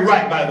why we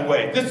write, by the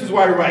way. This is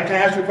why we write. Can I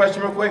ask you a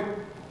question real quick?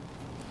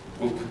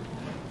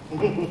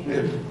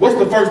 What's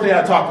the first thing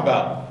I talked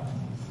about?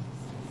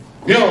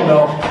 You don't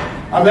know.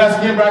 I'm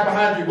asking him right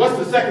behind you, what's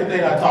the second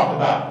thing I talked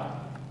about?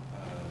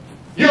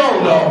 You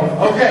don't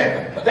know.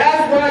 Okay.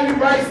 That's why you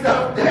write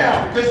stuff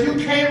down, because you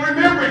can't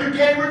remember, you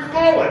can't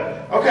recall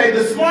it. Okay,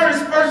 the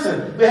smartest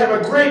person, they have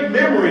a great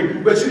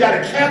memory, but you got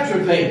to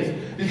capture things.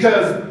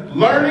 Because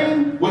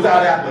learning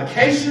without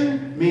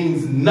application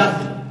means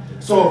nothing.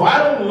 So if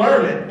I don't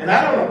learn it and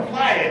I don't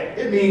apply it,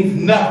 it means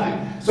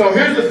nothing. So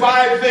here's the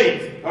 5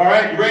 things. All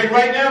right, you ready to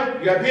write now?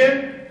 You got a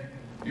pen?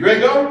 You ready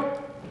to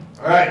go?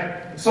 All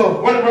right.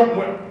 So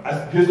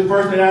here's the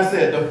first thing I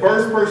said. The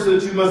first person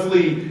that you must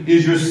lead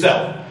is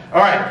yourself. All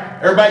right,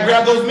 everybody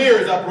grab those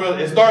mirrors up.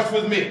 It starts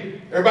with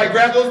me. Everybody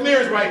grab those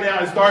mirrors right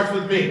now. It starts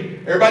with me.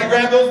 Everybody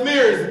grab those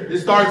mirrors.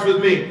 It starts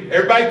with me.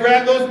 Everybody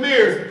grab those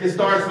mirrors. It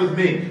starts with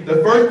me. The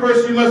first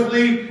person you must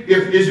lead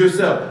is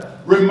yourself.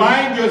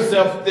 Remind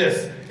yourself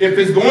this. If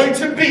it's going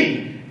to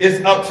be,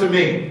 it's up to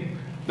me.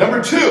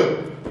 Number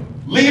 2,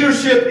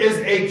 leadership is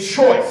a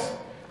choice.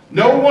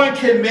 No one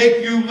can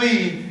make you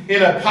lead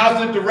in a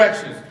positive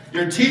direction.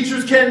 Your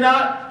teachers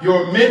cannot,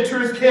 your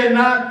mentors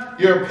cannot,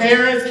 your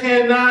parents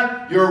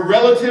cannot, your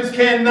relatives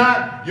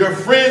cannot, your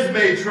friends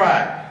may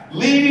try.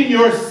 Leading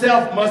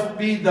yourself must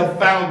be the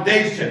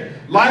foundation.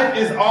 Life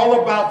is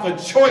all about the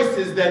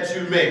choices that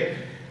you make.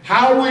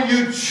 How will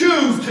you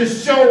choose to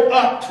show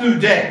up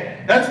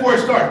today? That's where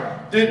it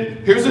starts.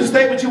 Here's a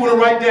statement you want to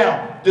write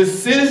down.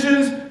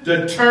 Decisions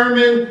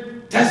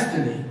determine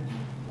destiny.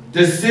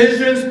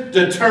 Decisions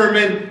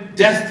determine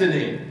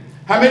destiny.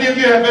 How many of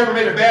you have ever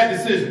made a bad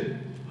decision?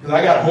 Because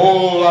I got a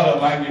whole lot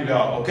of like you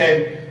know,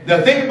 okay?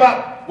 Now think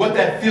about what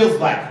that feels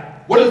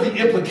like. What are the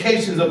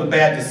implications of a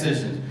bad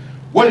decision?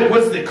 What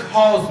does it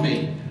cause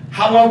me?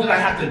 How long did I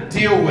have to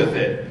deal with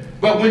it?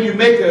 But when you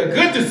make a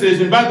good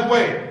decision, by the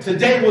way,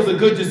 today was a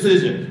good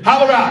decision.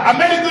 Holler out, I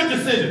made a good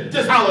decision.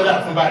 Just holler it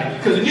out, somebody,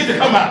 because it needs to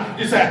come out.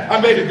 You say,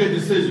 I made a good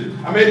decision.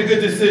 I made a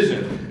good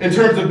decision in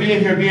terms of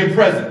being here, being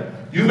present.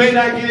 You may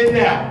not get it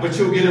now, but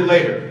you'll get it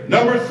later.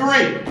 Number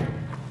 3,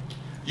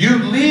 you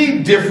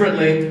lead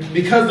differently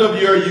because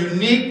of your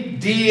unique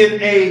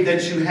DNA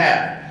that you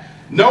have.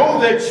 Know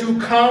that you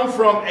come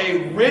from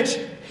a rich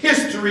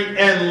history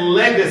and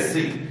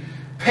legacy.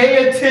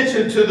 Pay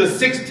attention to the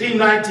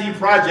 1619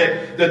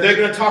 project that they're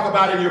going to talk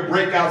about in your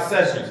breakout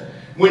sessions.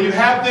 When you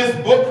have this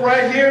book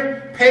right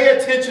here, pay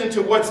attention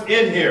to what's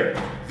in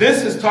here.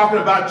 This is talking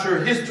about your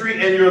history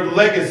and your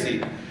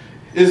legacy.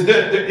 In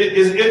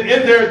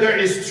there, there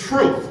is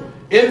truth.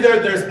 In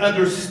there, there's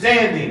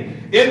understanding.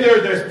 In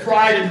there, there's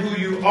pride in who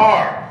you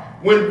are.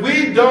 When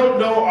we don't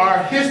know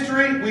our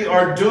history, we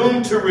are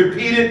doomed to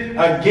repeat it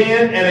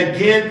again and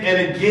again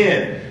and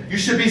again. You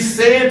should be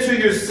saying to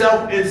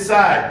yourself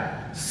inside,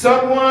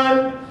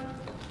 someone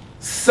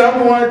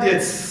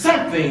did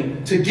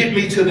something to get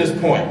me to this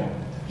point.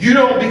 You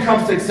don't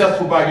become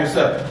successful by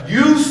yourself.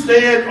 You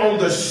stand on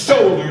the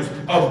shoulders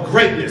of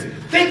greatness.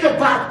 Think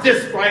about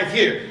this right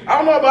here. I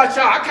don't know about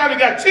y'all. I kind of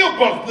got chill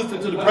bumps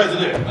listening to the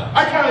president.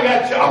 I kind of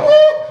got y'all.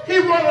 He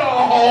running a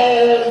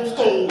whole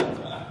school.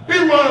 He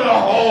running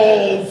a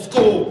whole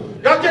school.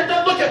 Y'all get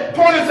that look at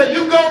point and say,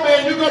 you go,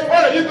 man, you go,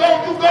 Porter, you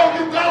go, you go,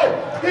 you go.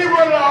 He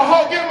running a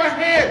whole, give him a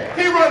hand.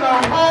 He running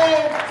a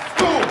whole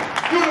school,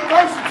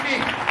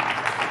 university.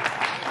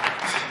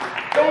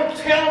 Don't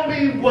tell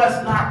me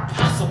what's not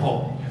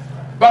possible.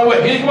 By the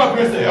way, he didn't come up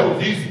here and say, that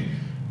was easy.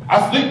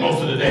 I sleep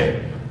most of the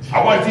day.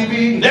 I watch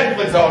TV,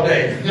 Netflix all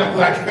day. You know,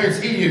 I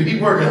guarantee you,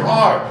 he's working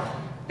hard.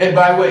 And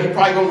by the way, he's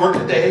probably going to work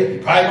today.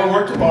 He's probably going to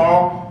work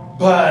tomorrow.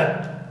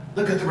 But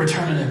look at the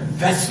return on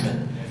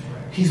investment.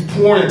 He's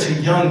pouring into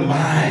young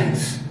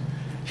minds.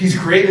 He's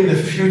creating the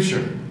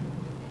future.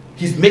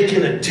 He's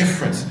making a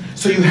difference.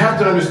 So you have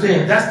to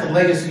understand, that's the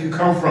legacy you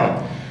come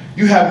from.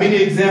 You have many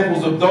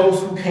examples of those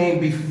who came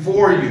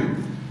before you,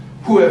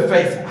 who have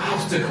faced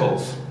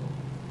obstacles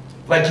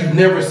like you've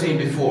never seen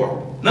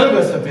before. None of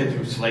us have been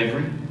through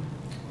slavery.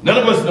 None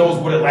of us knows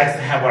what it likes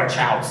to have our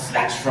child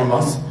snatched from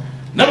us.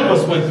 None of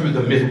us went through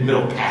the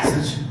middle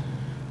passage.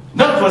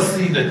 None of us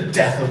see the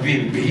death of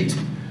being beat.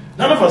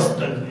 None of us,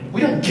 we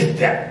don't get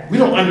that. We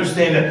don't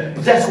understand that,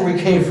 but that's where we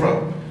came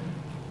from.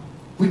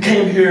 We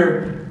came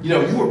here, you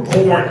know, you were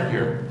born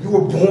here. You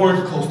were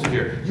born close to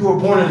here. You were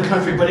born in the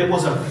country, but it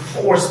wasn't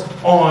forced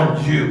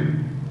on you.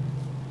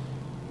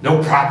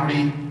 No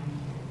property,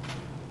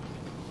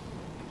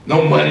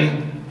 no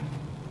money,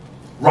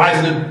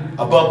 rising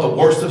above the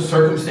worst of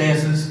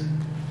circumstances,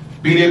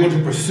 being able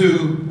to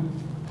pursue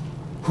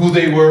who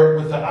they were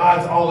with the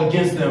odds all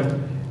against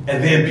them,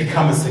 and then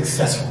becoming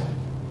successful.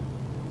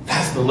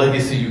 That's the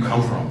legacy you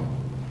come from.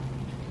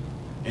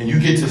 And you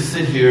get to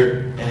sit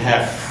here and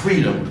have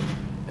freedom,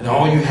 and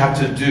all you have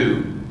to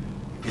do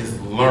is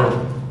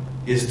learn,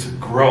 is to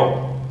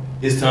grow,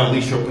 is to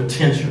unleash your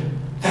potential.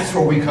 That's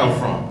where we come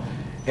from.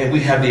 And we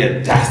have the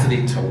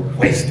audacity to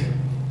waste it.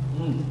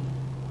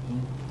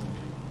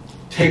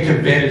 Take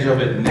advantage of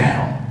it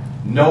now.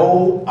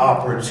 No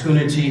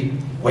opportunity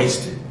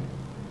wasted.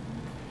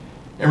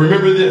 And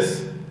remember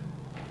this.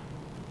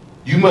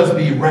 You must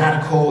be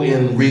radical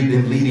in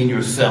leading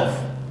yourself.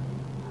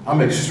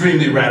 I'm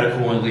extremely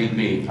radical in lead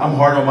me. I'm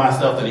harder on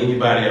myself than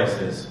anybody else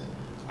is.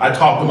 I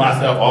talk to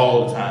myself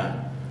all the time.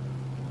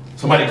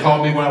 Somebody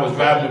called me when I was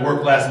driving to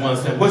work last month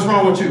and said, "What's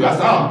wrong with you?" I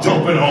said, "I'm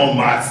jumping on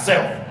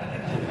myself."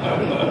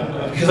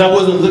 Because I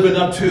wasn't living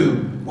up to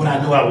what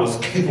I knew I was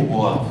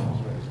capable of.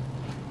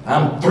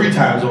 I'm 3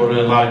 times older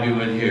than a lot of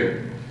you in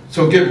here.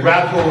 So get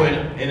radical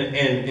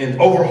in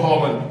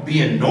overhauling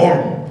being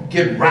normal.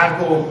 Get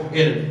radical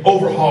in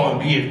overhauling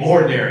being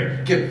ordinary.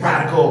 Get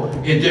radical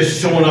in just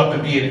showing up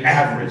and being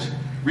average.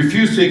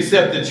 Refuse to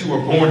accept that you were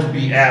born to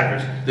be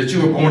average, that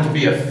you were born to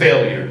be a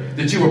failure,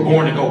 that you were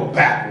born to go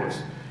backwards.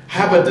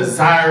 Have a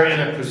desire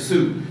and a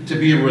pursuit to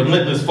be a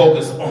relentless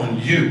focus on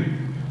you.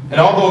 And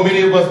although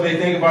many of us may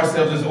think of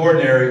ourselves as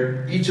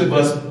ordinary, each of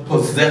us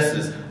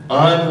possesses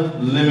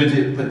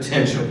unlimited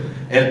potential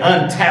and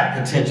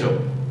untapped potential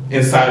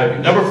inside of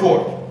you. Number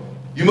 4,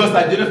 you must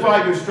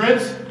identify your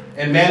strengths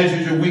and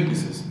manage your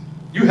weaknesses.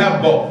 You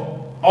have both.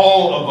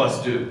 All of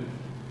us do.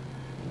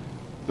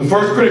 The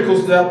first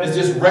critical step is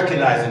just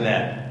recognizing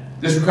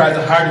that. This requires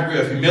a high degree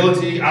of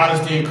humility,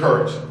 honesty, and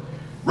courage.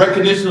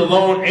 Recognition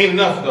alone ain't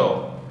enough,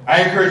 though.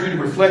 I encourage you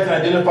to reflect and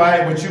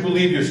identify what you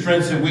believe your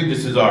strengths and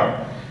weaknesses are,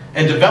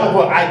 and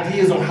develop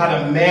ideas on how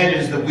to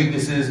manage the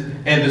weaknesses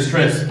and the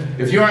strengths.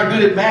 If you aren't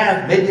good at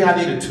math, maybe I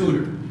need a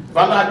tutor. If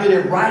I'm not good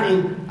at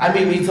writing, I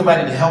may need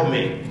somebody to help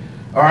me.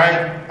 All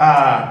right?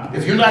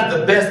 If you're not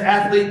the best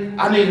athlete,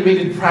 I need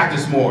to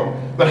practice more.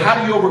 But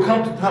how do you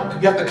overcome?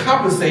 You have to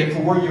compensate for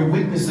where your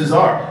weaknesses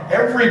are.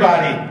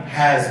 Everybody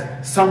has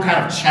some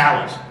kind of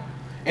challenge,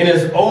 and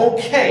it's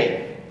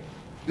okay.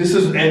 This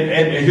is and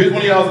here's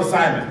one of y'all's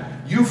assignments.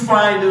 You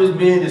find those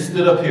men that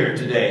stood up here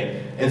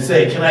today and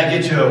say, "Can I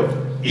get your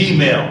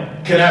email?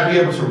 Can I be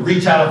able to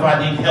reach out if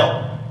I need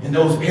help?" In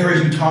those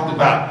areas you talked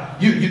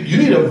about, you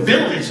need a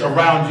village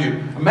around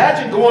you.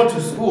 Imagine going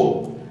to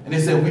school and they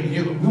said,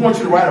 we want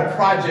you to write a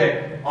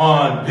project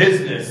on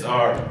business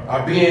or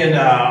being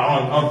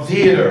on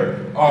theater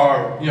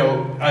or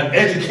on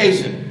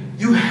education.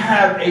 You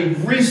have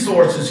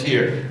resources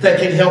here that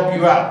can help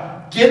you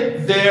out.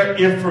 Get their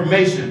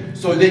information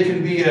so they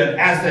can be an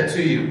asset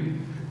to you.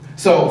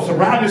 So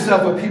surround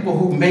yourself with people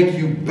who make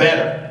you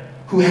better,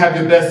 who have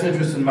your best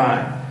interests in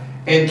mind.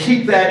 And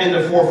keep that in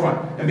the forefront.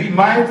 And be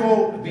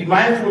mindful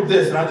of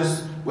this, and I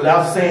just,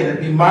 without saying it,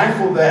 be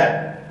mindful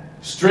that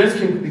strengths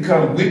can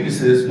become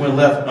weaknesses when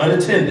left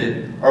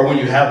unattended or when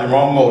you have the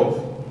wrong motive.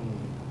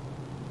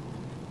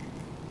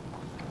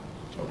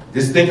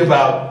 Just think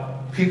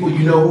about people you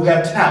know who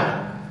have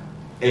talent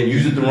and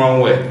use it the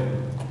wrong way.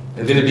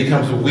 And then it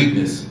becomes a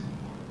weakness.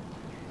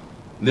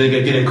 And then they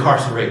can get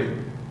incarcerated.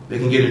 They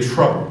can get in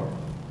trouble.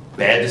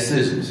 Bad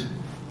decisions.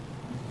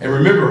 And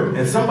remember,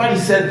 and somebody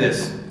said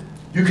this,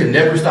 you can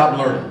never stop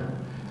learning.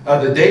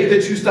 The day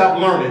that you stop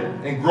learning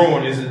and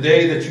growing is the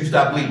day that you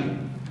stop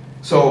leading.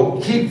 So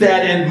keep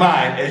that in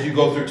mind as you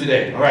go through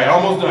today. All right,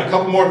 almost done. A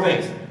couple more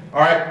things. All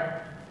right.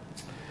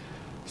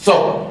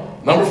 So,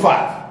 number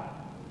 5.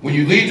 When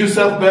you lead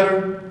yourself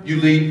better,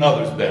 you lead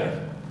others better.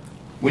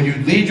 When you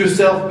lead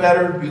yourself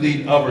better, you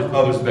lead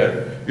others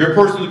better. Your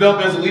personal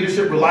development as a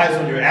leadership relies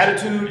on your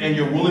attitude and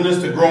your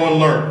willingness to grow and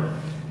learn.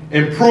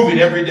 Improving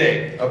every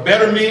day. A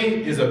better me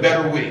is a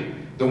better we.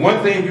 The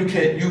one thing you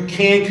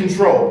can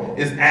control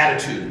is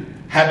attitude,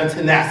 having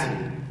tenacity.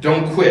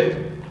 Don't quit.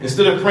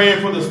 Instead of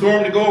praying for the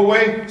storm to go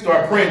away,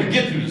 start praying to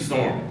get through the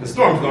storm. The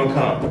storm's going to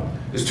come.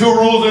 There's 2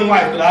 rules in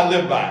life that I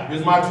live by.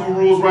 Here's my 2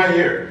 rules right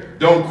here.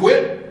 Don't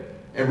quit.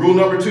 And rule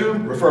number 2,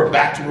 refer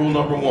back to rule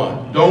number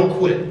 1. Don't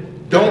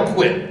quit. Don't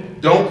quit.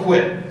 Don't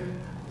quit.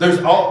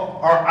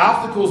 Our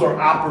obstacles are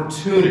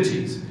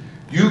opportunities.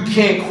 You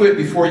can't quit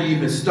before you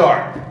even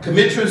start.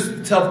 Commit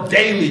yourself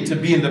daily to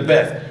being the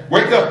best.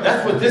 Wake up.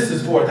 That's what this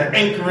is for, to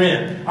anchor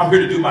in. I'm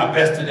here to do my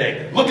best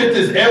today. Look at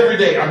this every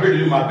day. I'm here to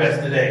do my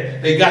best today.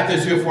 They got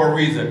this here for a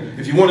reason.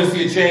 If you want to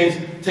see a change,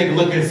 take a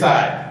look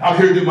inside. I'm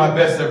here to do my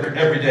best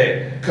every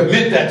day.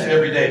 Commit that to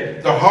every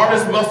day. The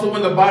hardest muscle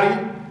in the body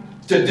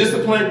to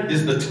discipline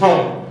is the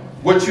tongue.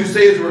 What you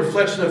say is a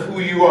reflection of who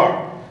you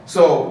are.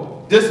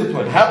 So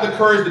discipline. Have the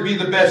courage to be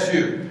the best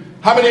you.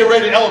 How many are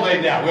ready to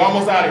elevate now? We're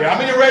almost out of here. How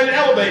many are ready to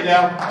elevate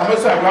now?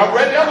 We're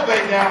ready to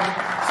elevate now.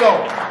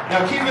 So,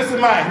 now keep this in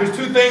mind. Here's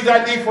 2 things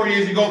I need for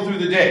you as you go through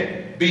the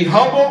day. Be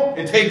humble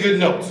and take good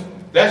notes.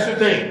 That's your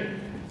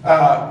thing.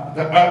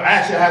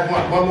 Actually, I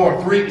have one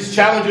more. 3 is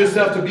challenge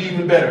yourself to be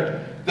even better.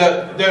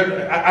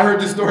 I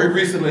heard this story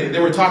recently. They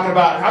were talking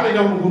about, how many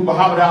know who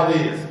Muhammad Ali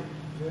is?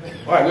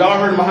 All right, we all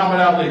heard of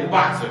Muhammad Ali, the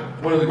boxer.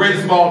 One of the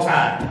greatest of all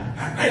time.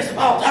 Greatest of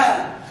all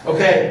time.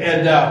 Okay,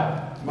 and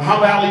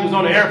Muhammad Ali was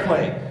on an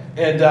airplane.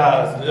 And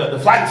the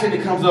flight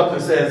attendant comes up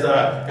and says,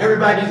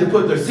 everybody needs to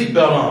put their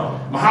seatbelt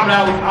on.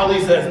 Muhammad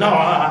Ali says, no,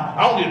 I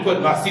don't need to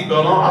put my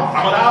seatbelt on. I'm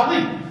Muhammad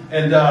Ali.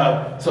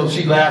 And so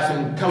she laughs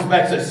and comes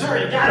back and says,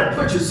 sir, you got to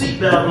put your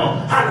seatbelt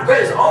on. I'm the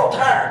greatest of all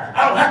time.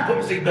 I don't have to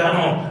put my seatbelt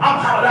on. I'm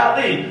Muhammad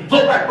Ali.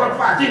 Look like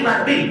butterfly, think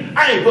like me.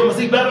 I ain't put my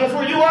seatbelt on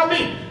for you or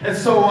me. And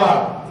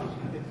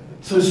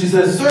so she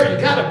says, sir,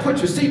 you got to put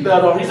your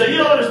seatbelt on. He said, you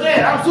don't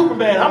understand. I'm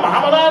Superman. I'm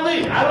Muhammad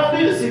Ali. I don't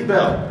need a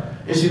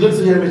seatbelt. And she looks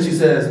at him and she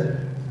says,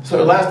 So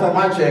the last time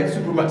I checked,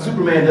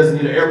 Superman doesn't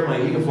need an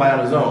airplane. He can fly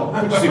on his own.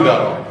 Put your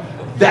seatbelt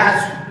on.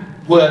 That's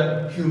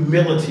what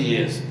humility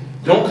is.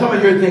 Don't come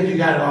in here and think you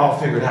got it all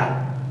figured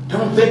out.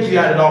 Don't think you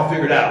got it all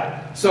figured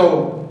out.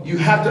 So you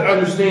have to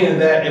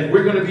understand that if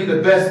we're going to be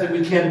the best that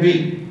we can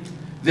be,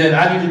 then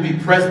I need to be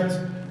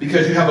present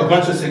because you have a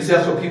bunch of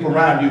successful people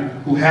around you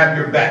who have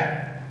your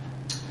back.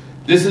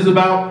 This is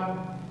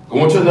about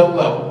going to another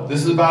level.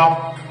 This is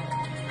about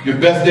your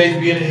best days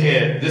being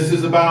ahead. This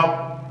is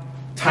about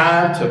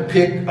time to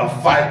pick a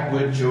fight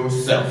with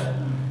yourself.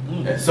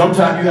 And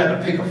sometimes you have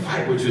to pick a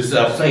fight with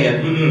yourself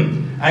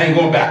saying, I ain't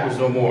going backwards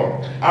no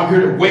more. I'm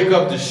here to wake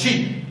up the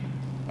sheep.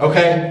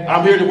 Okay?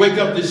 I'm here to wake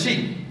up the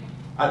sheep.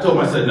 I told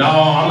myself, no,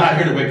 I'm not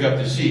here to wake up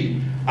the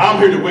sheep. I'm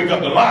here to wake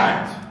up the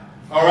lions.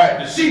 All right?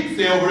 The sheep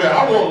stay over there.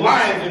 I want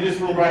lions in this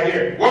room right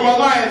here. Where my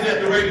lions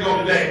at? They're ready to go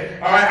today.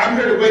 All right? I'm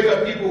here to wake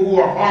up people who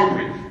are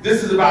hungry.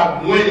 This is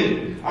about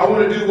winning. I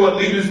want to do what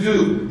leaders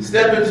do.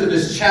 Step into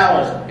this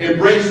challenge.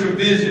 Embrace your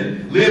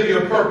vision. Live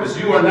your purpose.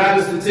 You are not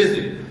a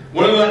statistic.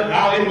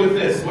 I'll end with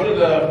this. One of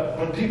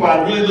the people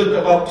I really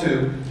looked up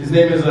to, his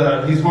name is,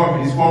 he's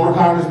former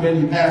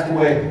congressman, he passed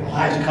away,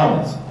 Elijah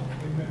Cummings.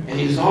 And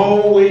he's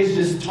always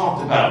just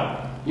talked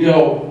about, you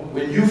know,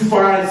 when you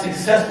find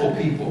successful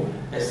people,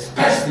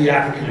 especially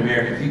African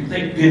American people,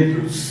 they've been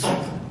through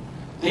something.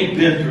 They've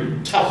been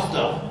through tough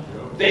stuff.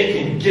 They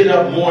can get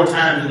up more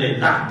times than they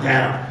knock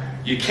down.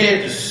 You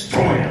can't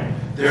destroy them.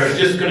 They're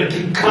just going to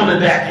keep coming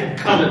back and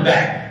coming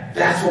back.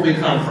 That's where we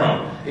come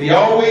from. And he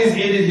always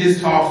ended his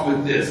talks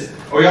with this,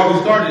 or he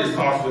always started his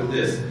talks with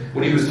this,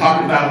 when he was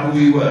talking about who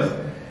he was.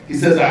 He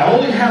says, I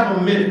only have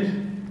a minute,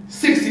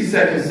 60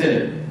 seconds in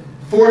it.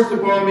 Forced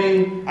upon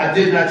me, I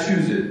did not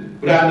choose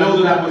it, but I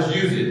know that I must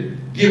use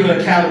it. Give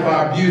an account if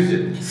I abuse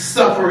it.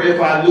 Suffer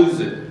if I lose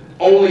it.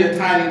 Only a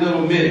tiny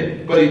little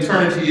minute, but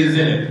eternity is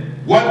in it.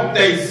 What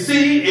they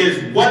see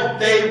is what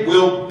they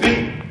will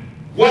be.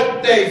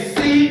 What they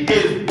see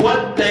is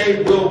what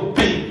they will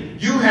be.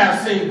 You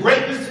have seen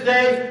greatness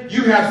today.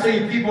 You have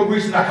seen people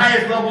reaching the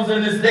highest levels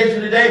in this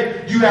nation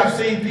today. You have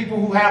seen people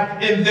who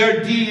have in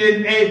their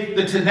DNA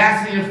the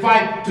tenacity and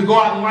fight to go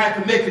out in life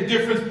and make a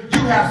difference.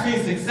 You have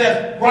seen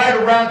success right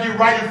around you,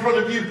 right in front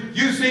of you.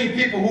 You've seen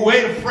people who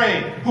ain't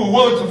afraid, who are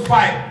willing to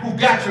fight, who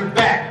got your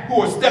back,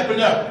 who are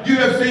stepping up. You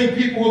have seen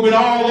people who have been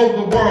all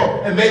over the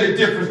world and made a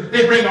difference.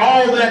 They bring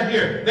all that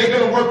here. They're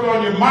going to work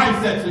on your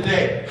mindset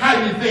today.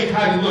 How you think,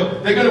 how you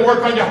look. They're going to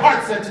work on your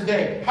heart set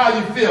today, how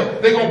you feel.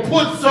 They're going to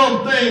put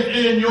some things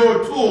in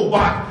your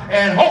toolbox.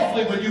 And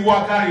hopefully when you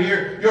walk out of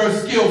here, your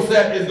skill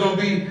set is going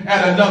to be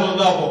at another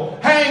level.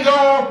 Hang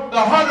on. The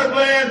 100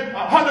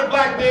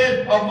 black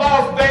men of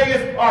Las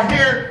Vegas are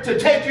here to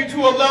take you to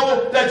a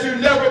level that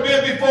you've never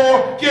been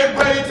before. Get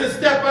ready to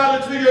step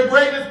out into your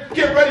greatness.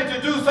 Get ready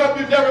to do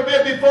something you've never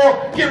been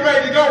before. Get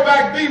ready to go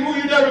back, be who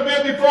you've never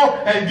been before,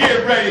 and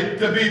get ready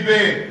to be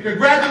big.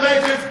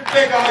 Congratulations.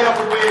 Thank all y'all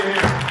for being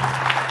here.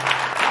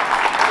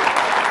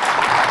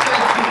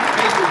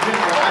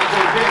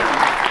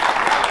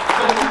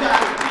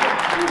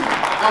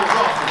 That was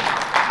awesome.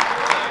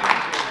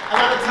 A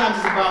lot of times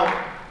it's about,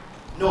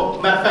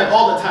 no, matter of fact,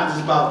 all the times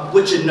it's about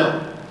what you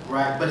know,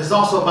 right? But it's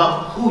also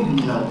about who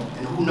you know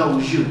and who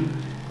knows you.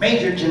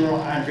 Major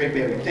General Andre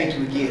Berry, thank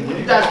you again. When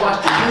you guys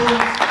watch the news,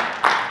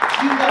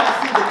 you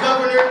guys see the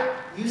governor,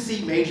 you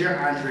see Major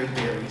Andre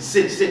Berry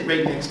sit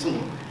right next to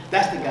him.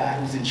 That's the guy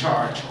who's in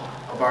charge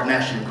of our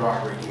National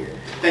Guard right here.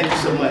 Thank you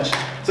so much.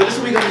 So this is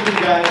what we're going to do,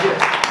 guys.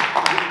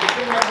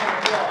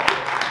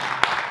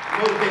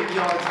 Motivate me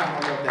all the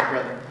time. I love that,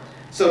 brother.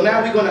 So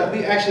now we're gonna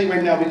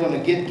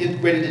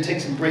get ready to take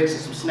some breaks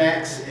and some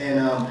snacks,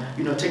 and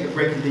you know, take a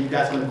break, and then you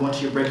guys are gonna go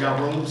into your breakout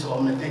room. So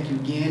I'm gonna thank you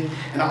again,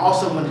 and I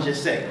also want to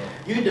just say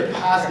you're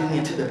depositing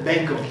into the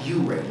bank of you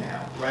right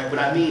now, right? What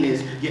I mean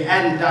is you're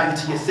adding value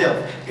to yourself.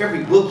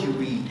 Every book you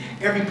read,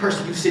 every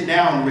person you sit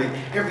down with,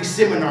 every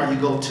seminar you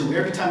go to,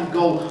 every time you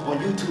go on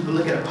YouTube and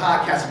look at a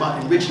podcast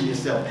about enriching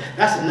yourself,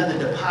 that's another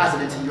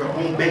deposit into your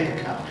own bank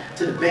account,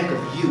 to the bank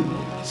of you.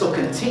 So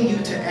continue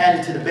to add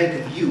it to the bank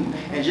of you.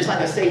 And just like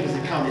a savings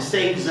account, it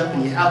saves up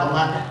and you have a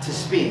lot to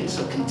spend.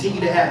 So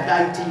continue to add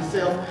value to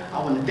yourself.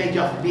 I want to thank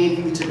y'all for being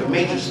here. We took a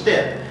major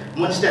step,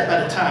 one step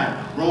at a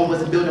time. Rome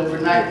wasn't built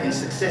overnight, and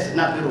success is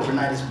not built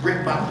overnight. It's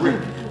brick by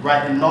brick,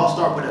 right? And it all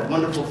starts with a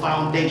wonderful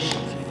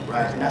foundation,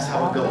 right? And that's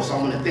how it goes. So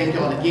I want to thank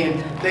y'all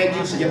again. Thank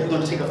you. So yeah, we're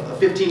going to take a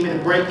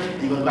 15-minute break,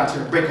 and you're going to go back to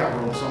the breakout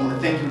room. So I want to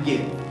thank you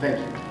again. Thank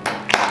you.